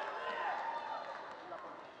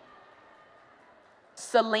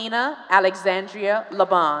 Selena Alexandria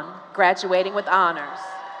Laban, graduating with honors.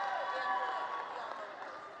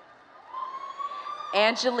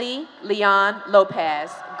 Angeli Leon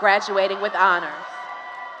Lopez, graduating with honors.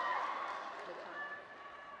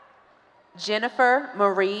 Jennifer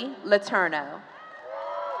Marie Laterno.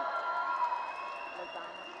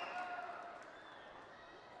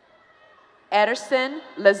 Ederson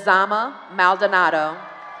Lazama Maldonado.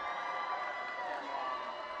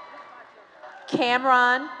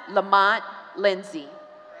 Cameron Lamont Lindsay.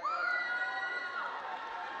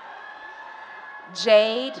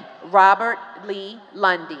 Jade Robert Lee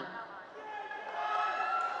Lundy.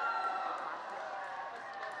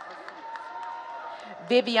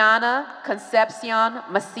 Viviana Concepcion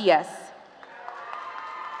Macias.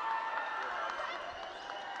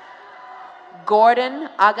 Gordon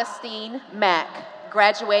Augustine Mack,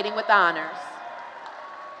 graduating with honors.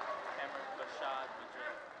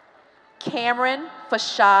 Cameron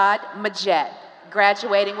Fashad Majet,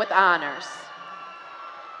 graduating with honors.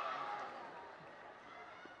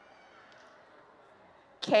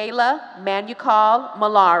 Kayla Manukal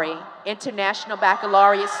Malari, International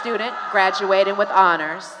Baccalaureate student, graduating with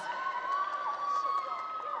honors.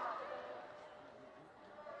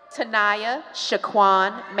 Tanaya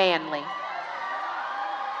Shaquan Manley.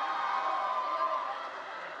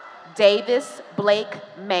 Davis Blake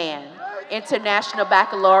Mann, International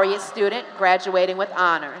Baccalaureate student, graduating with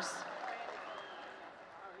honors.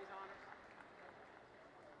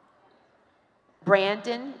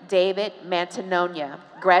 Brandon David Mantanonia,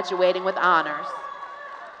 graduating with honors.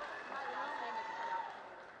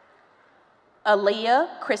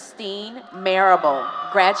 Aaliyah Christine Marable,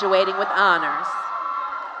 graduating with honors.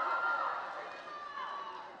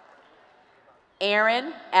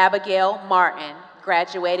 Erin Abigail Martin,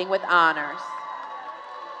 graduating with honors.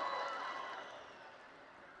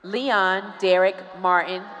 Leon Derek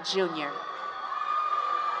Martin, Jr.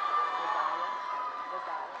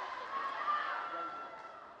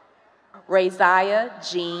 Raziah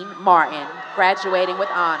Jean Martin, graduating with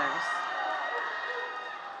honors.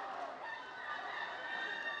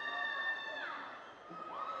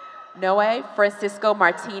 Noe Francisco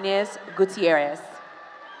Martinez Gutierrez.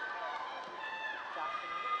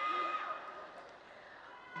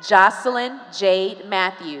 Jocelyn Jade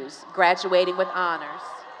Matthews, graduating with honors.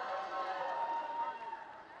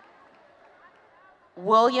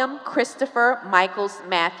 William Christopher Michaels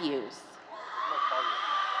Matthews.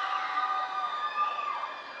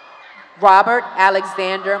 Robert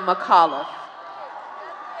Alexander McAuliffe.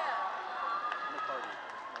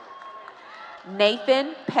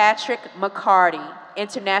 Nathan Patrick McCarty,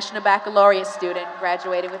 International Baccalaureate student,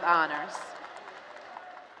 graduating with honors.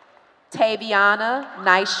 Taviana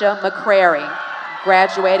Nisha McCrary,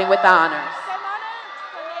 graduating with honors.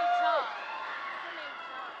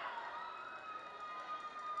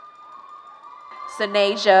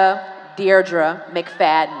 Sanasia Deirdre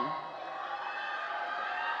McFadden.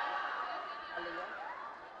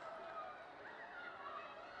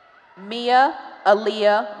 Mia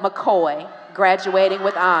Aaliyah McCoy, graduating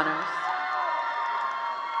with honors.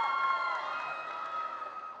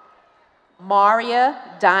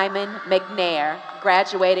 Maria Diamond McNair,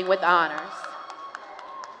 graduating with honors.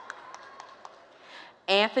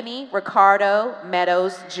 Anthony Ricardo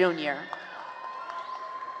Meadows, Jr.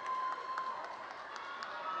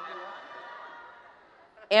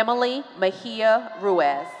 Emily Mejia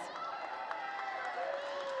Ruiz.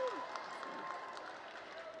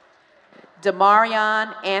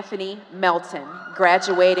 Demarion Anthony Melton,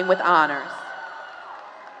 graduating with honors.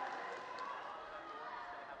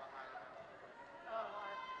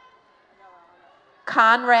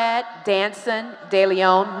 Conrad Danson De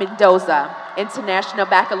Leon Mendoza, International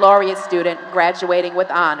Baccalaureate student, graduating with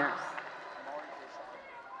honors.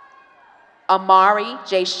 Amari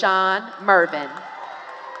Jayshawn Mervin.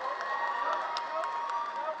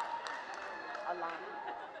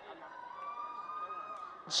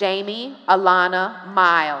 Jamie Alana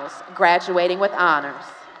Miles, graduating with honors.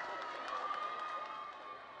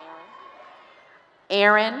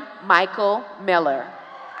 Aaron Michael Miller.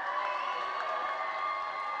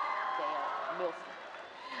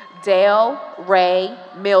 Dale Ray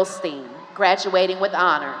Milstein, graduating with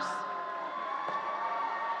honors.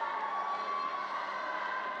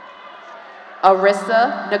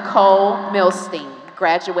 Arissa Nicole Milstein,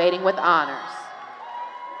 graduating with honors.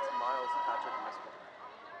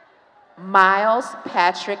 Miles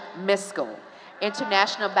Patrick Miskell,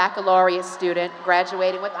 International Baccalaureate student,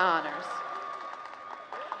 graduating with honors.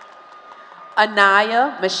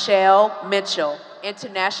 Anaya Michelle Mitchell,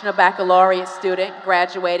 International Baccalaureate student,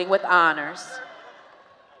 graduating with honors.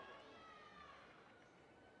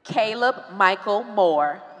 Caleb Michael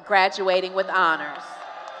Moore, graduating with honors.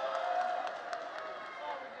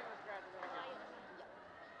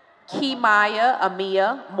 Kimaya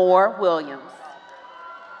Amia Moore Williams.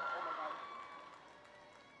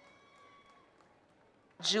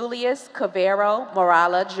 Julius Cavero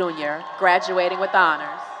Morala, Jr., graduating with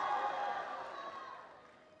honors.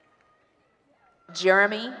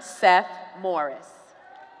 Jeremy Seth Morris.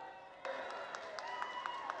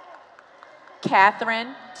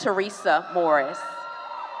 Catherine Teresa Morris.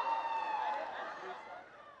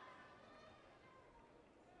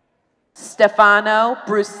 Stefano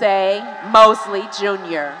Bruce Mosley,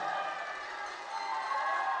 Jr.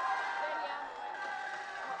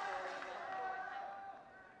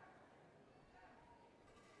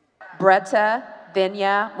 Bretta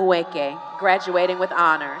Venya Mueke, graduating with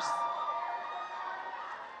honors.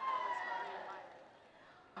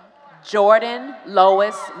 Jordan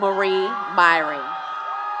Lois Marie Myrie.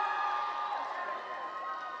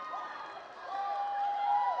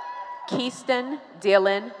 Keyston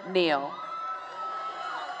Dylan Neal.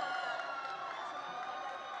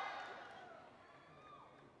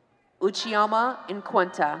 Uchioma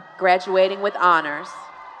Nkwenta, graduating with honors.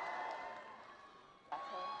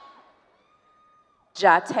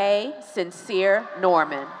 Jate Sincere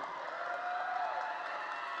Norman.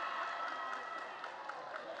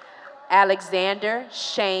 Alexander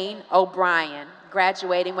Shane O'Brien,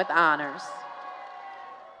 graduating with honors.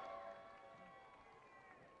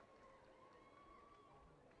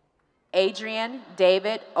 Adrian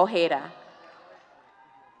David Ojeda.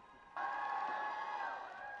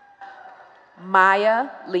 Maya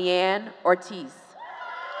Leanne Ortiz.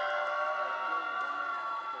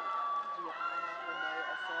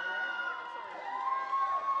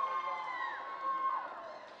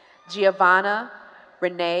 Giovanna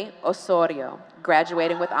Renee Osorio,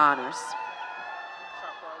 graduating with honors.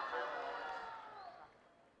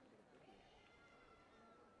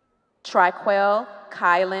 Triquel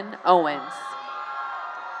Kylan Owens.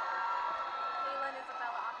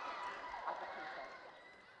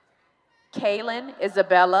 Kaylin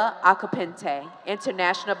Isabella Acapente,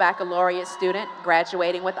 International Baccalaureate student,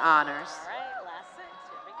 graduating with honors.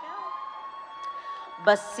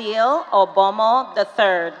 Basil Obomo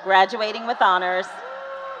III, graduating with honors.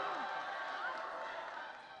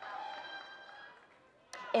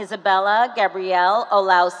 Isabella Gabrielle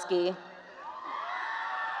Olowski.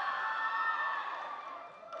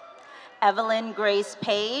 Evelyn Grace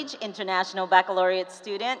Page, International Baccalaureate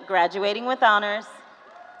student, graduating with honors.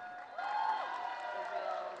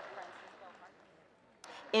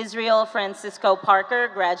 Israel Francisco Parker,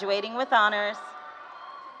 graduating with honors.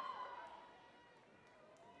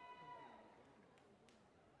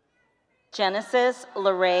 Genesis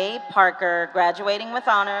Lorraine Parker, graduating with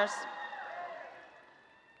honors.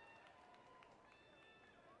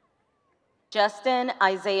 Justin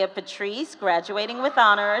Isaiah Patrice, graduating with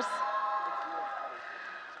honors.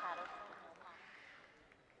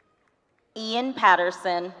 Ian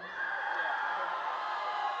Patterson.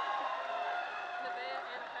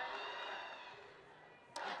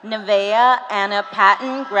 Nevaeh Anna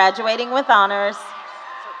Patton, graduating with honors.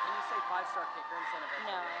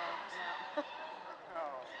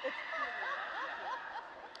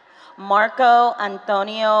 Marco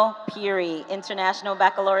Antonio Piri, International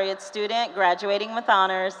Baccalaureate student, graduating with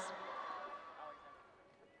honors.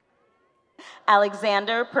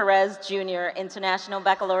 Alexander Perez Jr., International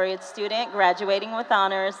Baccalaureate student, graduating with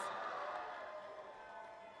honors.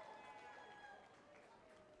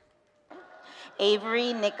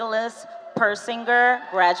 Avery Nicholas Persinger,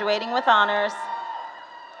 graduating with honors.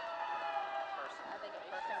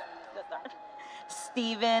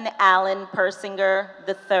 Stephen Allen Persinger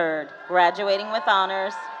III, graduating with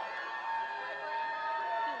honors.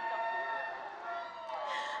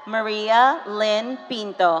 Maria Lynn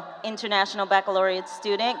Pinto, International Baccalaureate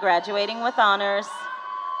student, graduating with honors.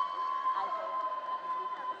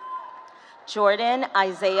 Jordan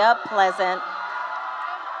Isaiah Pleasant.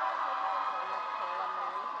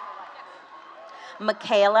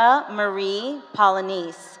 Michaela Marie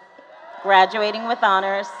Polanese, graduating with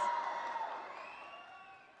honors.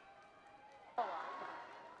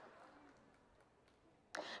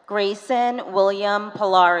 Grayson William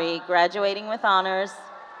Polari, graduating with honors.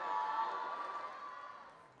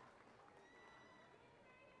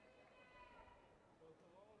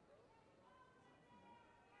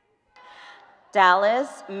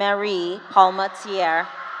 Dallas Marie Palmatier.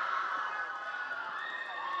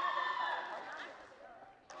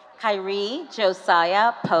 Kyrie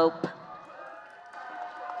Josiah Pope.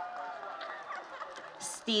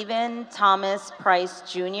 Stephen Thomas Price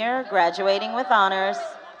Jr., graduating with honors.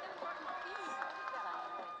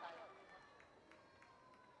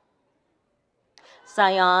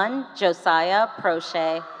 Zion Josiah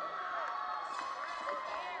Prochet.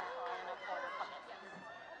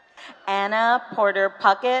 Anna Porter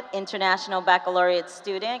Puckett, International Baccalaureate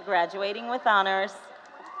student, graduating with honors.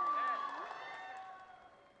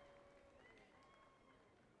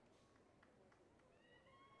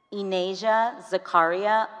 Inasia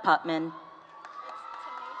Zakaria Putman.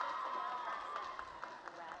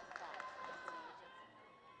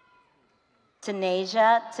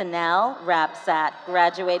 Tanasia Tanel Rapsat,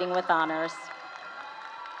 graduating with honors.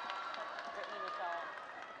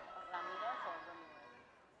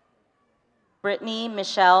 Brittany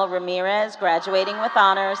Michelle Ramirez, graduating with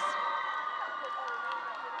honors.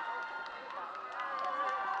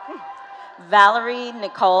 Valerie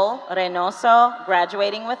Nicole Reynoso,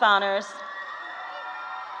 graduating with honors.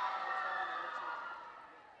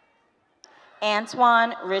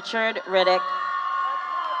 Antoine Richard Riddick.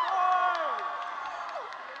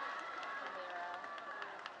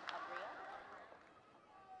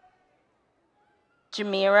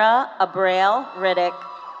 Jamira Abrail Riddick.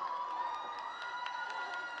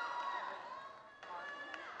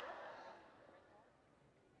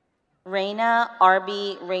 Reina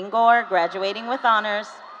R.B. Ringor, graduating with honors.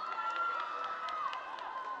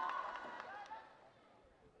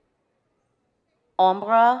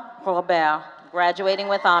 Ombra Robert, graduating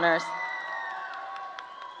with honors.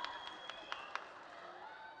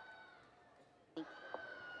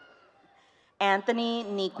 Anthony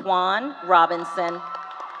Nikwan Robinson.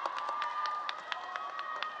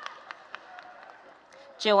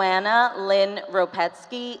 Joanna Lynn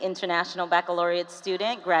Ropetsky, International Baccalaureate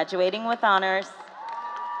student, graduating with honors.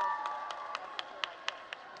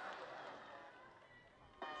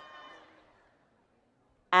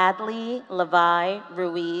 Adley Levi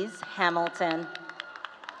Ruiz Hamilton.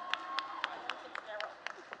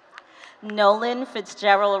 Nolan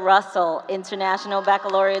Fitzgerald Russell, International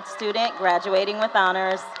Baccalaureate student, graduating with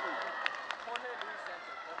honors.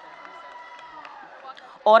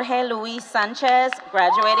 Jorge Luis Sanchez,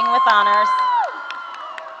 graduating with honors.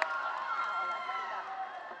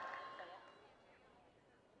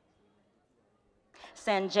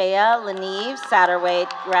 Sanjaya Lanive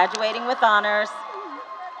Satterwhite, graduating with honors.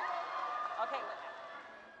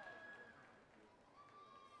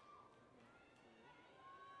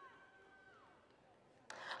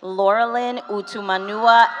 Laurelyn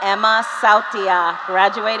Utumanua Emma Sautia,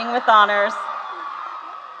 graduating with honors.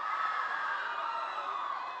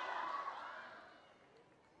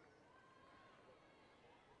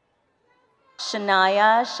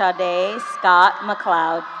 Shania Sade Scott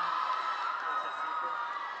McLeod.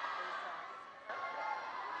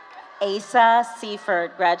 Asa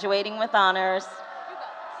Seifert, graduating with honors.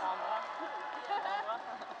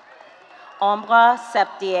 Ombra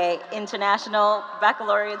Septier, International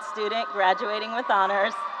Baccalaureate student, graduating with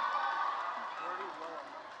honors.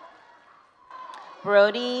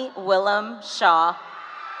 Brody Willem Shaw.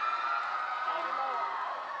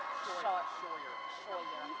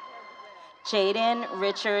 Jaden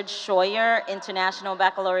Richard Scheuer, International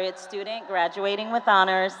Baccalaureate student, graduating with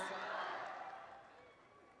honors.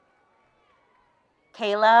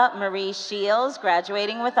 Kayla Marie Shields,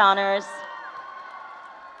 graduating with honors.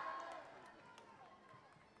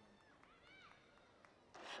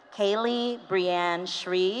 Kaylee Brianne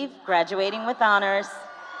Shreve, graduating with honors.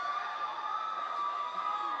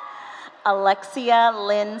 Alexia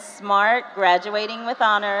Lynn Smart, graduating with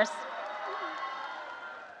honors.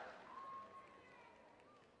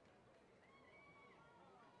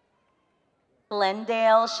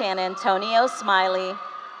 Glendale Shanantonio Smiley.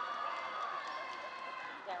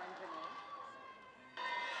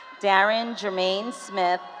 Darren Jermaine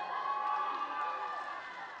Smith.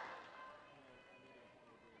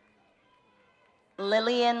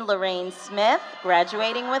 Lillian Lorraine Smith,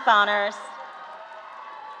 graduating with honors.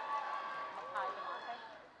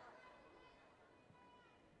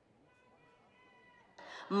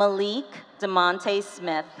 Malik DeMonte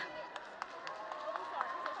Smith.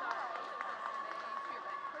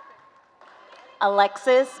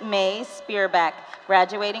 Alexis May Spearbeck,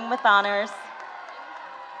 graduating with honors.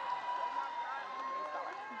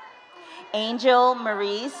 Angel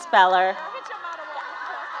Marie Speller.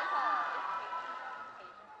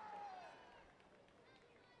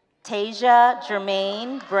 Tasia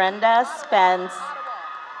Jermaine Brenda Spence.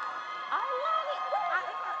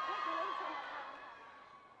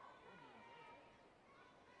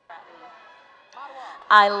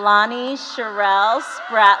 Ilani Sherelle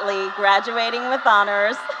Spratley, graduating with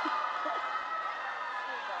honors.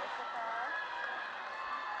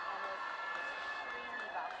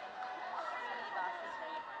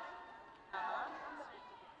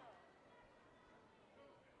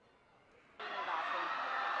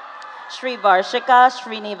 Sri Varshika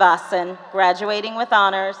Srinivasan, graduating with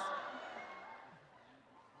honors.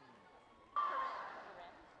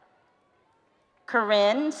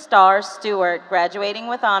 Corinne Starr Stewart, graduating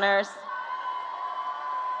with honors.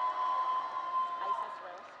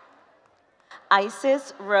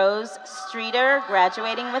 Isis Rose Streeter,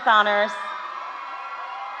 graduating with honors.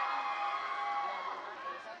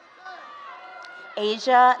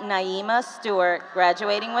 Asia Naima Stewart,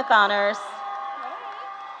 graduating with honors.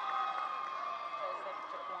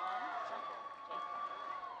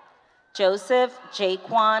 Joseph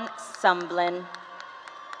Jaquan Sumblin.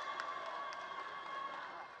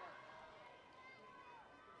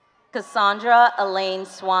 Cassandra Elaine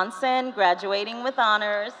Swanson, graduating with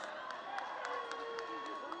honors.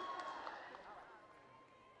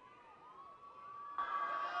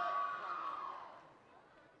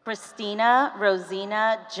 Christina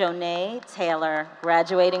Rosina Jonay Taylor,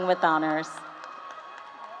 graduating with honors.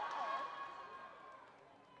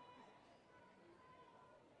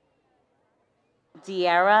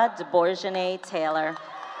 Diarra DeBourgeonet Taylor.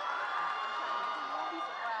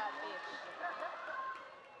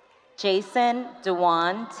 Jason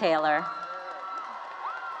Dewan Taylor.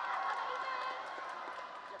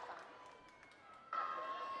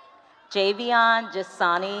 Javion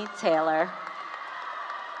Jasani Taylor.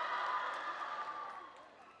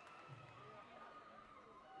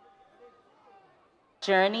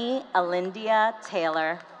 Journey Alindia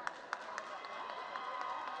Taylor.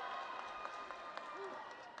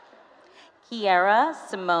 Kiara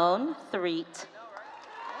Simone Threet.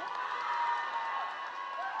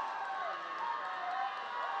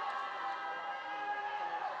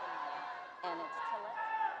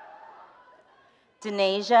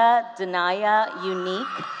 Denasia Denaya Unique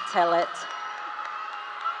Tillett.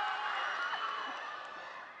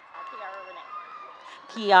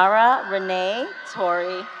 Kiara Renee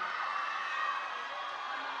Torrey.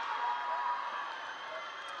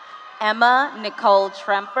 Emma Nicole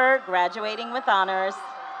Tremper, graduating with honors.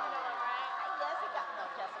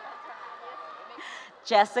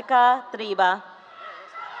 Jessica Triba.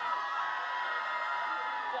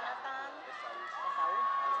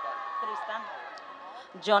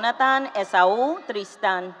 Jonathan Esau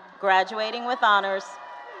Tristan, graduating with honors.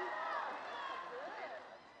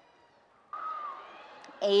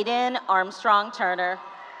 Aiden Armstrong Turner.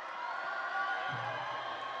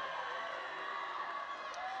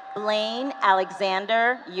 Blaine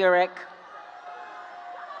Alexander Urick.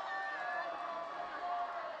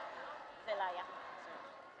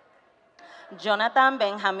 Jonathan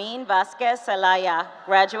Benjamin Vasquez Zelaya,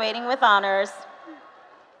 graduating with honors.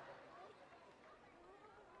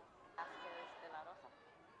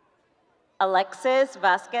 Alexis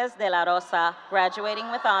Vasquez de la Rosa, graduating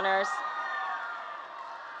with honors.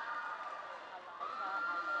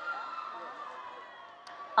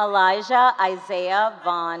 Elijah Isaiah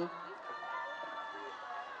Vaughn.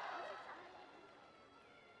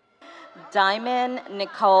 Diamond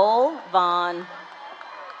Nicole Vaughn.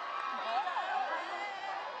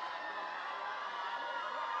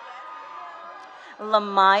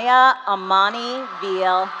 Lamaya Amani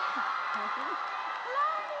Veal.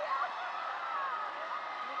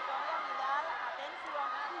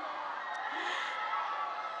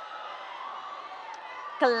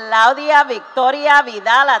 Claudia Victoria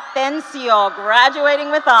Vidal Atencio,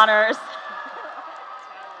 graduating with honors.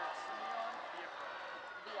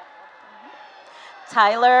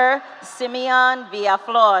 Tyler Simeon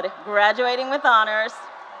Villaflor, graduating with honors.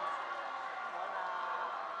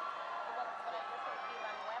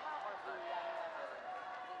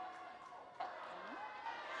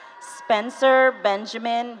 Spencer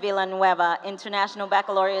Benjamin Villanueva, International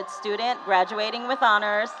Baccalaureate student, graduating with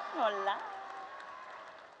honors. Hola.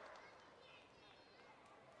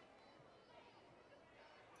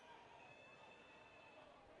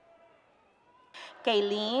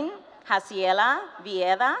 Kayleen Jaciela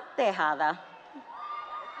Vieda Tejada.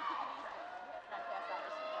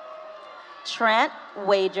 Trent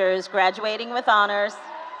Wagers, graduating with honors.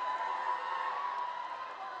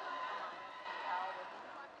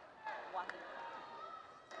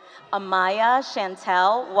 Amaya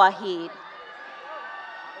Chantel Wahid.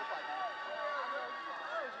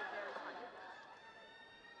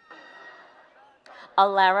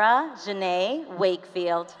 Alara Janae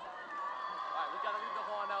Wakefield.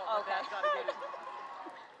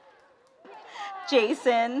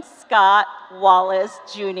 Jason Scott Wallace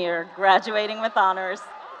Jr., graduating with honors.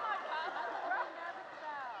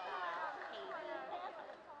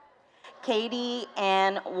 Katie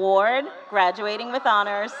Ann Ward, graduating with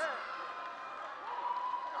honors.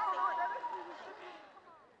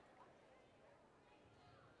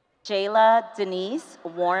 Jayla Denise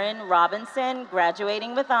Warren Robinson,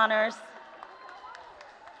 graduating with honors.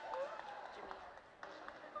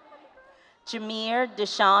 Jameer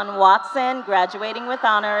Deshaun Watson, graduating with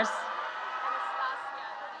honors.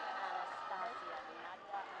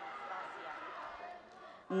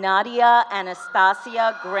 Nadia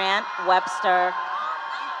Anastasia Grant Webster.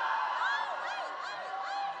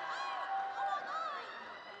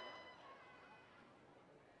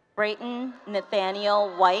 Brayton Nathaniel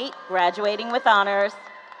White, graduating with honors.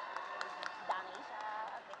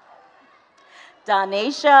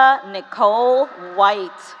 Danisha Nicole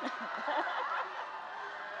White.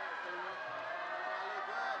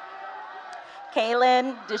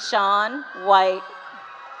 Kaylin Deshaun White.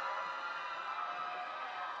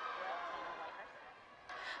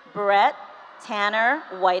 Brett Tanner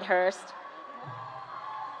Whitehurst.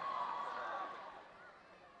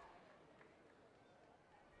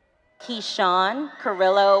 Keyshawn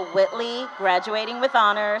Carrillo Whitley, graduating with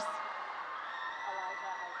honors.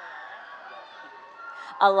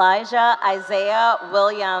 Elijah Isaiah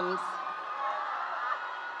Williams.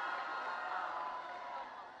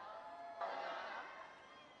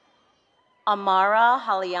 Amara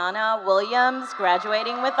Haliana Williams,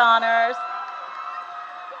 graduating with honors.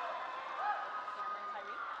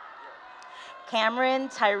 Cameron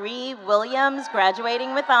Tyree Williams,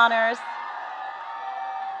 graduating with honors.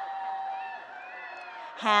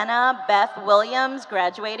 Hannah Beth Williams,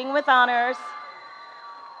 graduating with honors.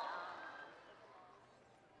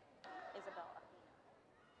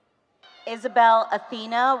 Isabel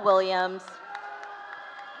Athena Williams.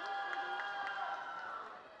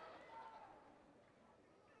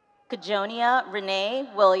 Kajonia Renee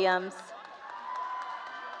Williams.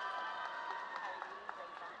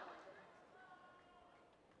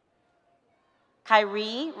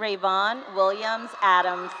 Kyrie Rayvon Williams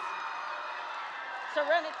Adams.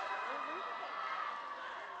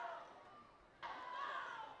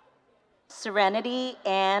 Serenity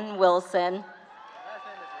Ann Wilson.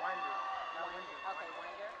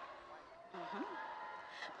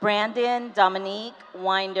 Brandon Dominique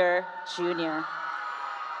Winder, Jr.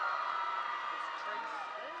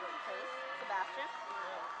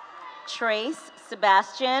 Trace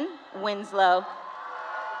Sebastian Winslow.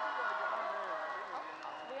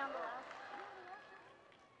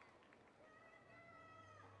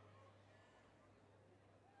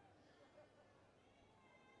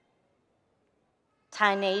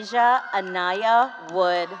 Tynasia Anaya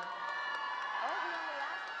Wood.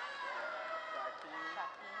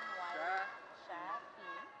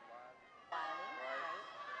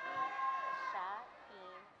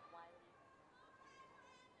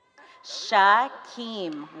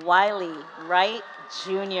 Shaquem Wiley Wright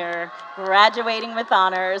Jr., graduating with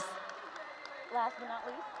honors. Last but not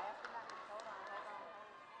least.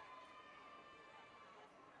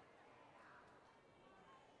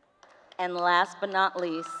 And last but not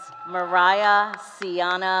least, Mariah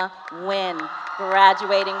Sienna Wynn,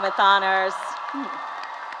 graduating with honors.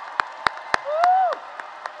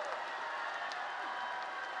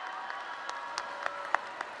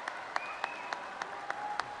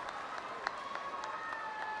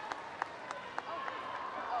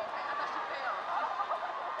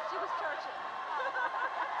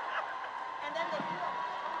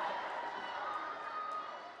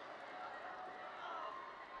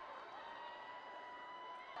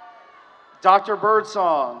 Dr.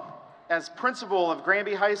 Birdsong, as principal of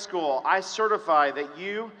Granby High School, I certify that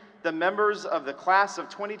you, the members of the class of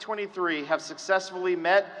 2023, have successfully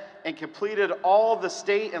met and completed all the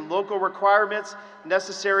state and local requirements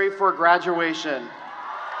necessary for graduation.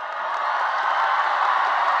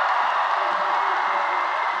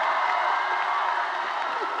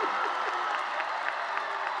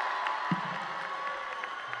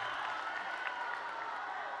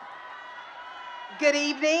 Good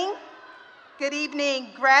evening. Good evening,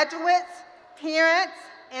 graduates, parents,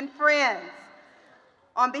 and friends.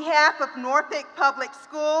 On behalf of Norfolk Public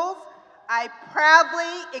Schools, I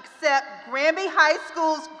proudly accept Granby High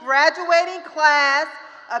School's graduating class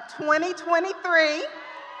of 2023.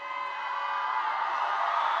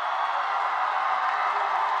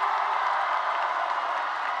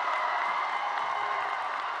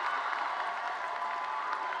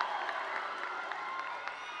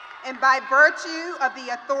 And by virtue of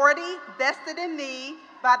the authority vested in me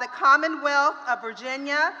by the Commonwealth of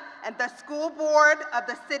Virginia and the School Board of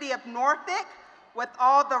the City of Norfolk, with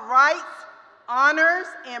all the rights, honors,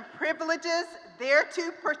 and privileges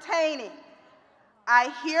thereto pertaining, I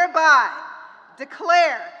hereby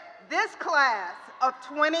declare this class of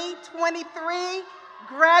 2023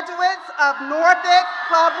 graduates of Norfolk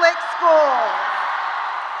Public Schools.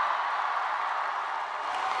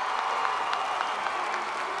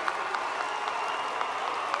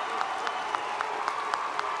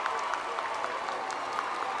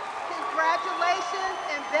 Congratulations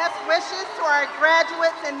and best wishes to our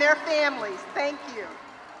graduates and their families. Thank you.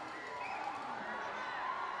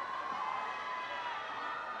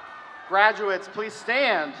 Graduates, please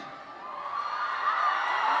stand.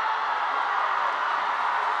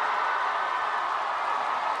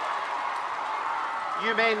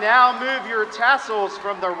 You may now move your tassels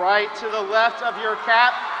from the right to the left of your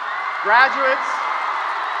cap. Graduates,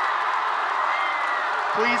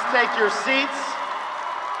 please take your seats.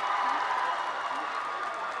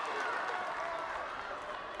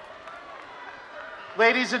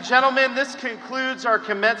 Ladies and gentlemen, this concludes our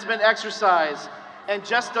commencement exercise. In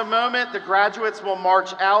just a moment, the graduates will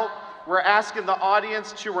march out. We're asking the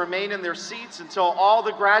audience to remain in their seats until all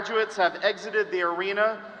the graduates have exited the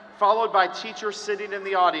arena, followed by teachers sitting in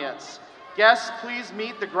the audience. Guests, please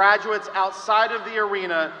meet the graduates outside of the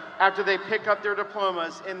arena after they pick up their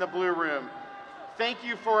diplomas in the blue room. Thank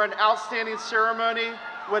you for an outstanding ceremony.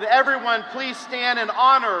 Would everyone please stand in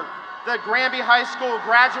honor the Granby High School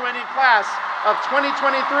graduating class of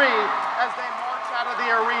 2023 as they march out of the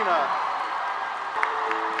arena.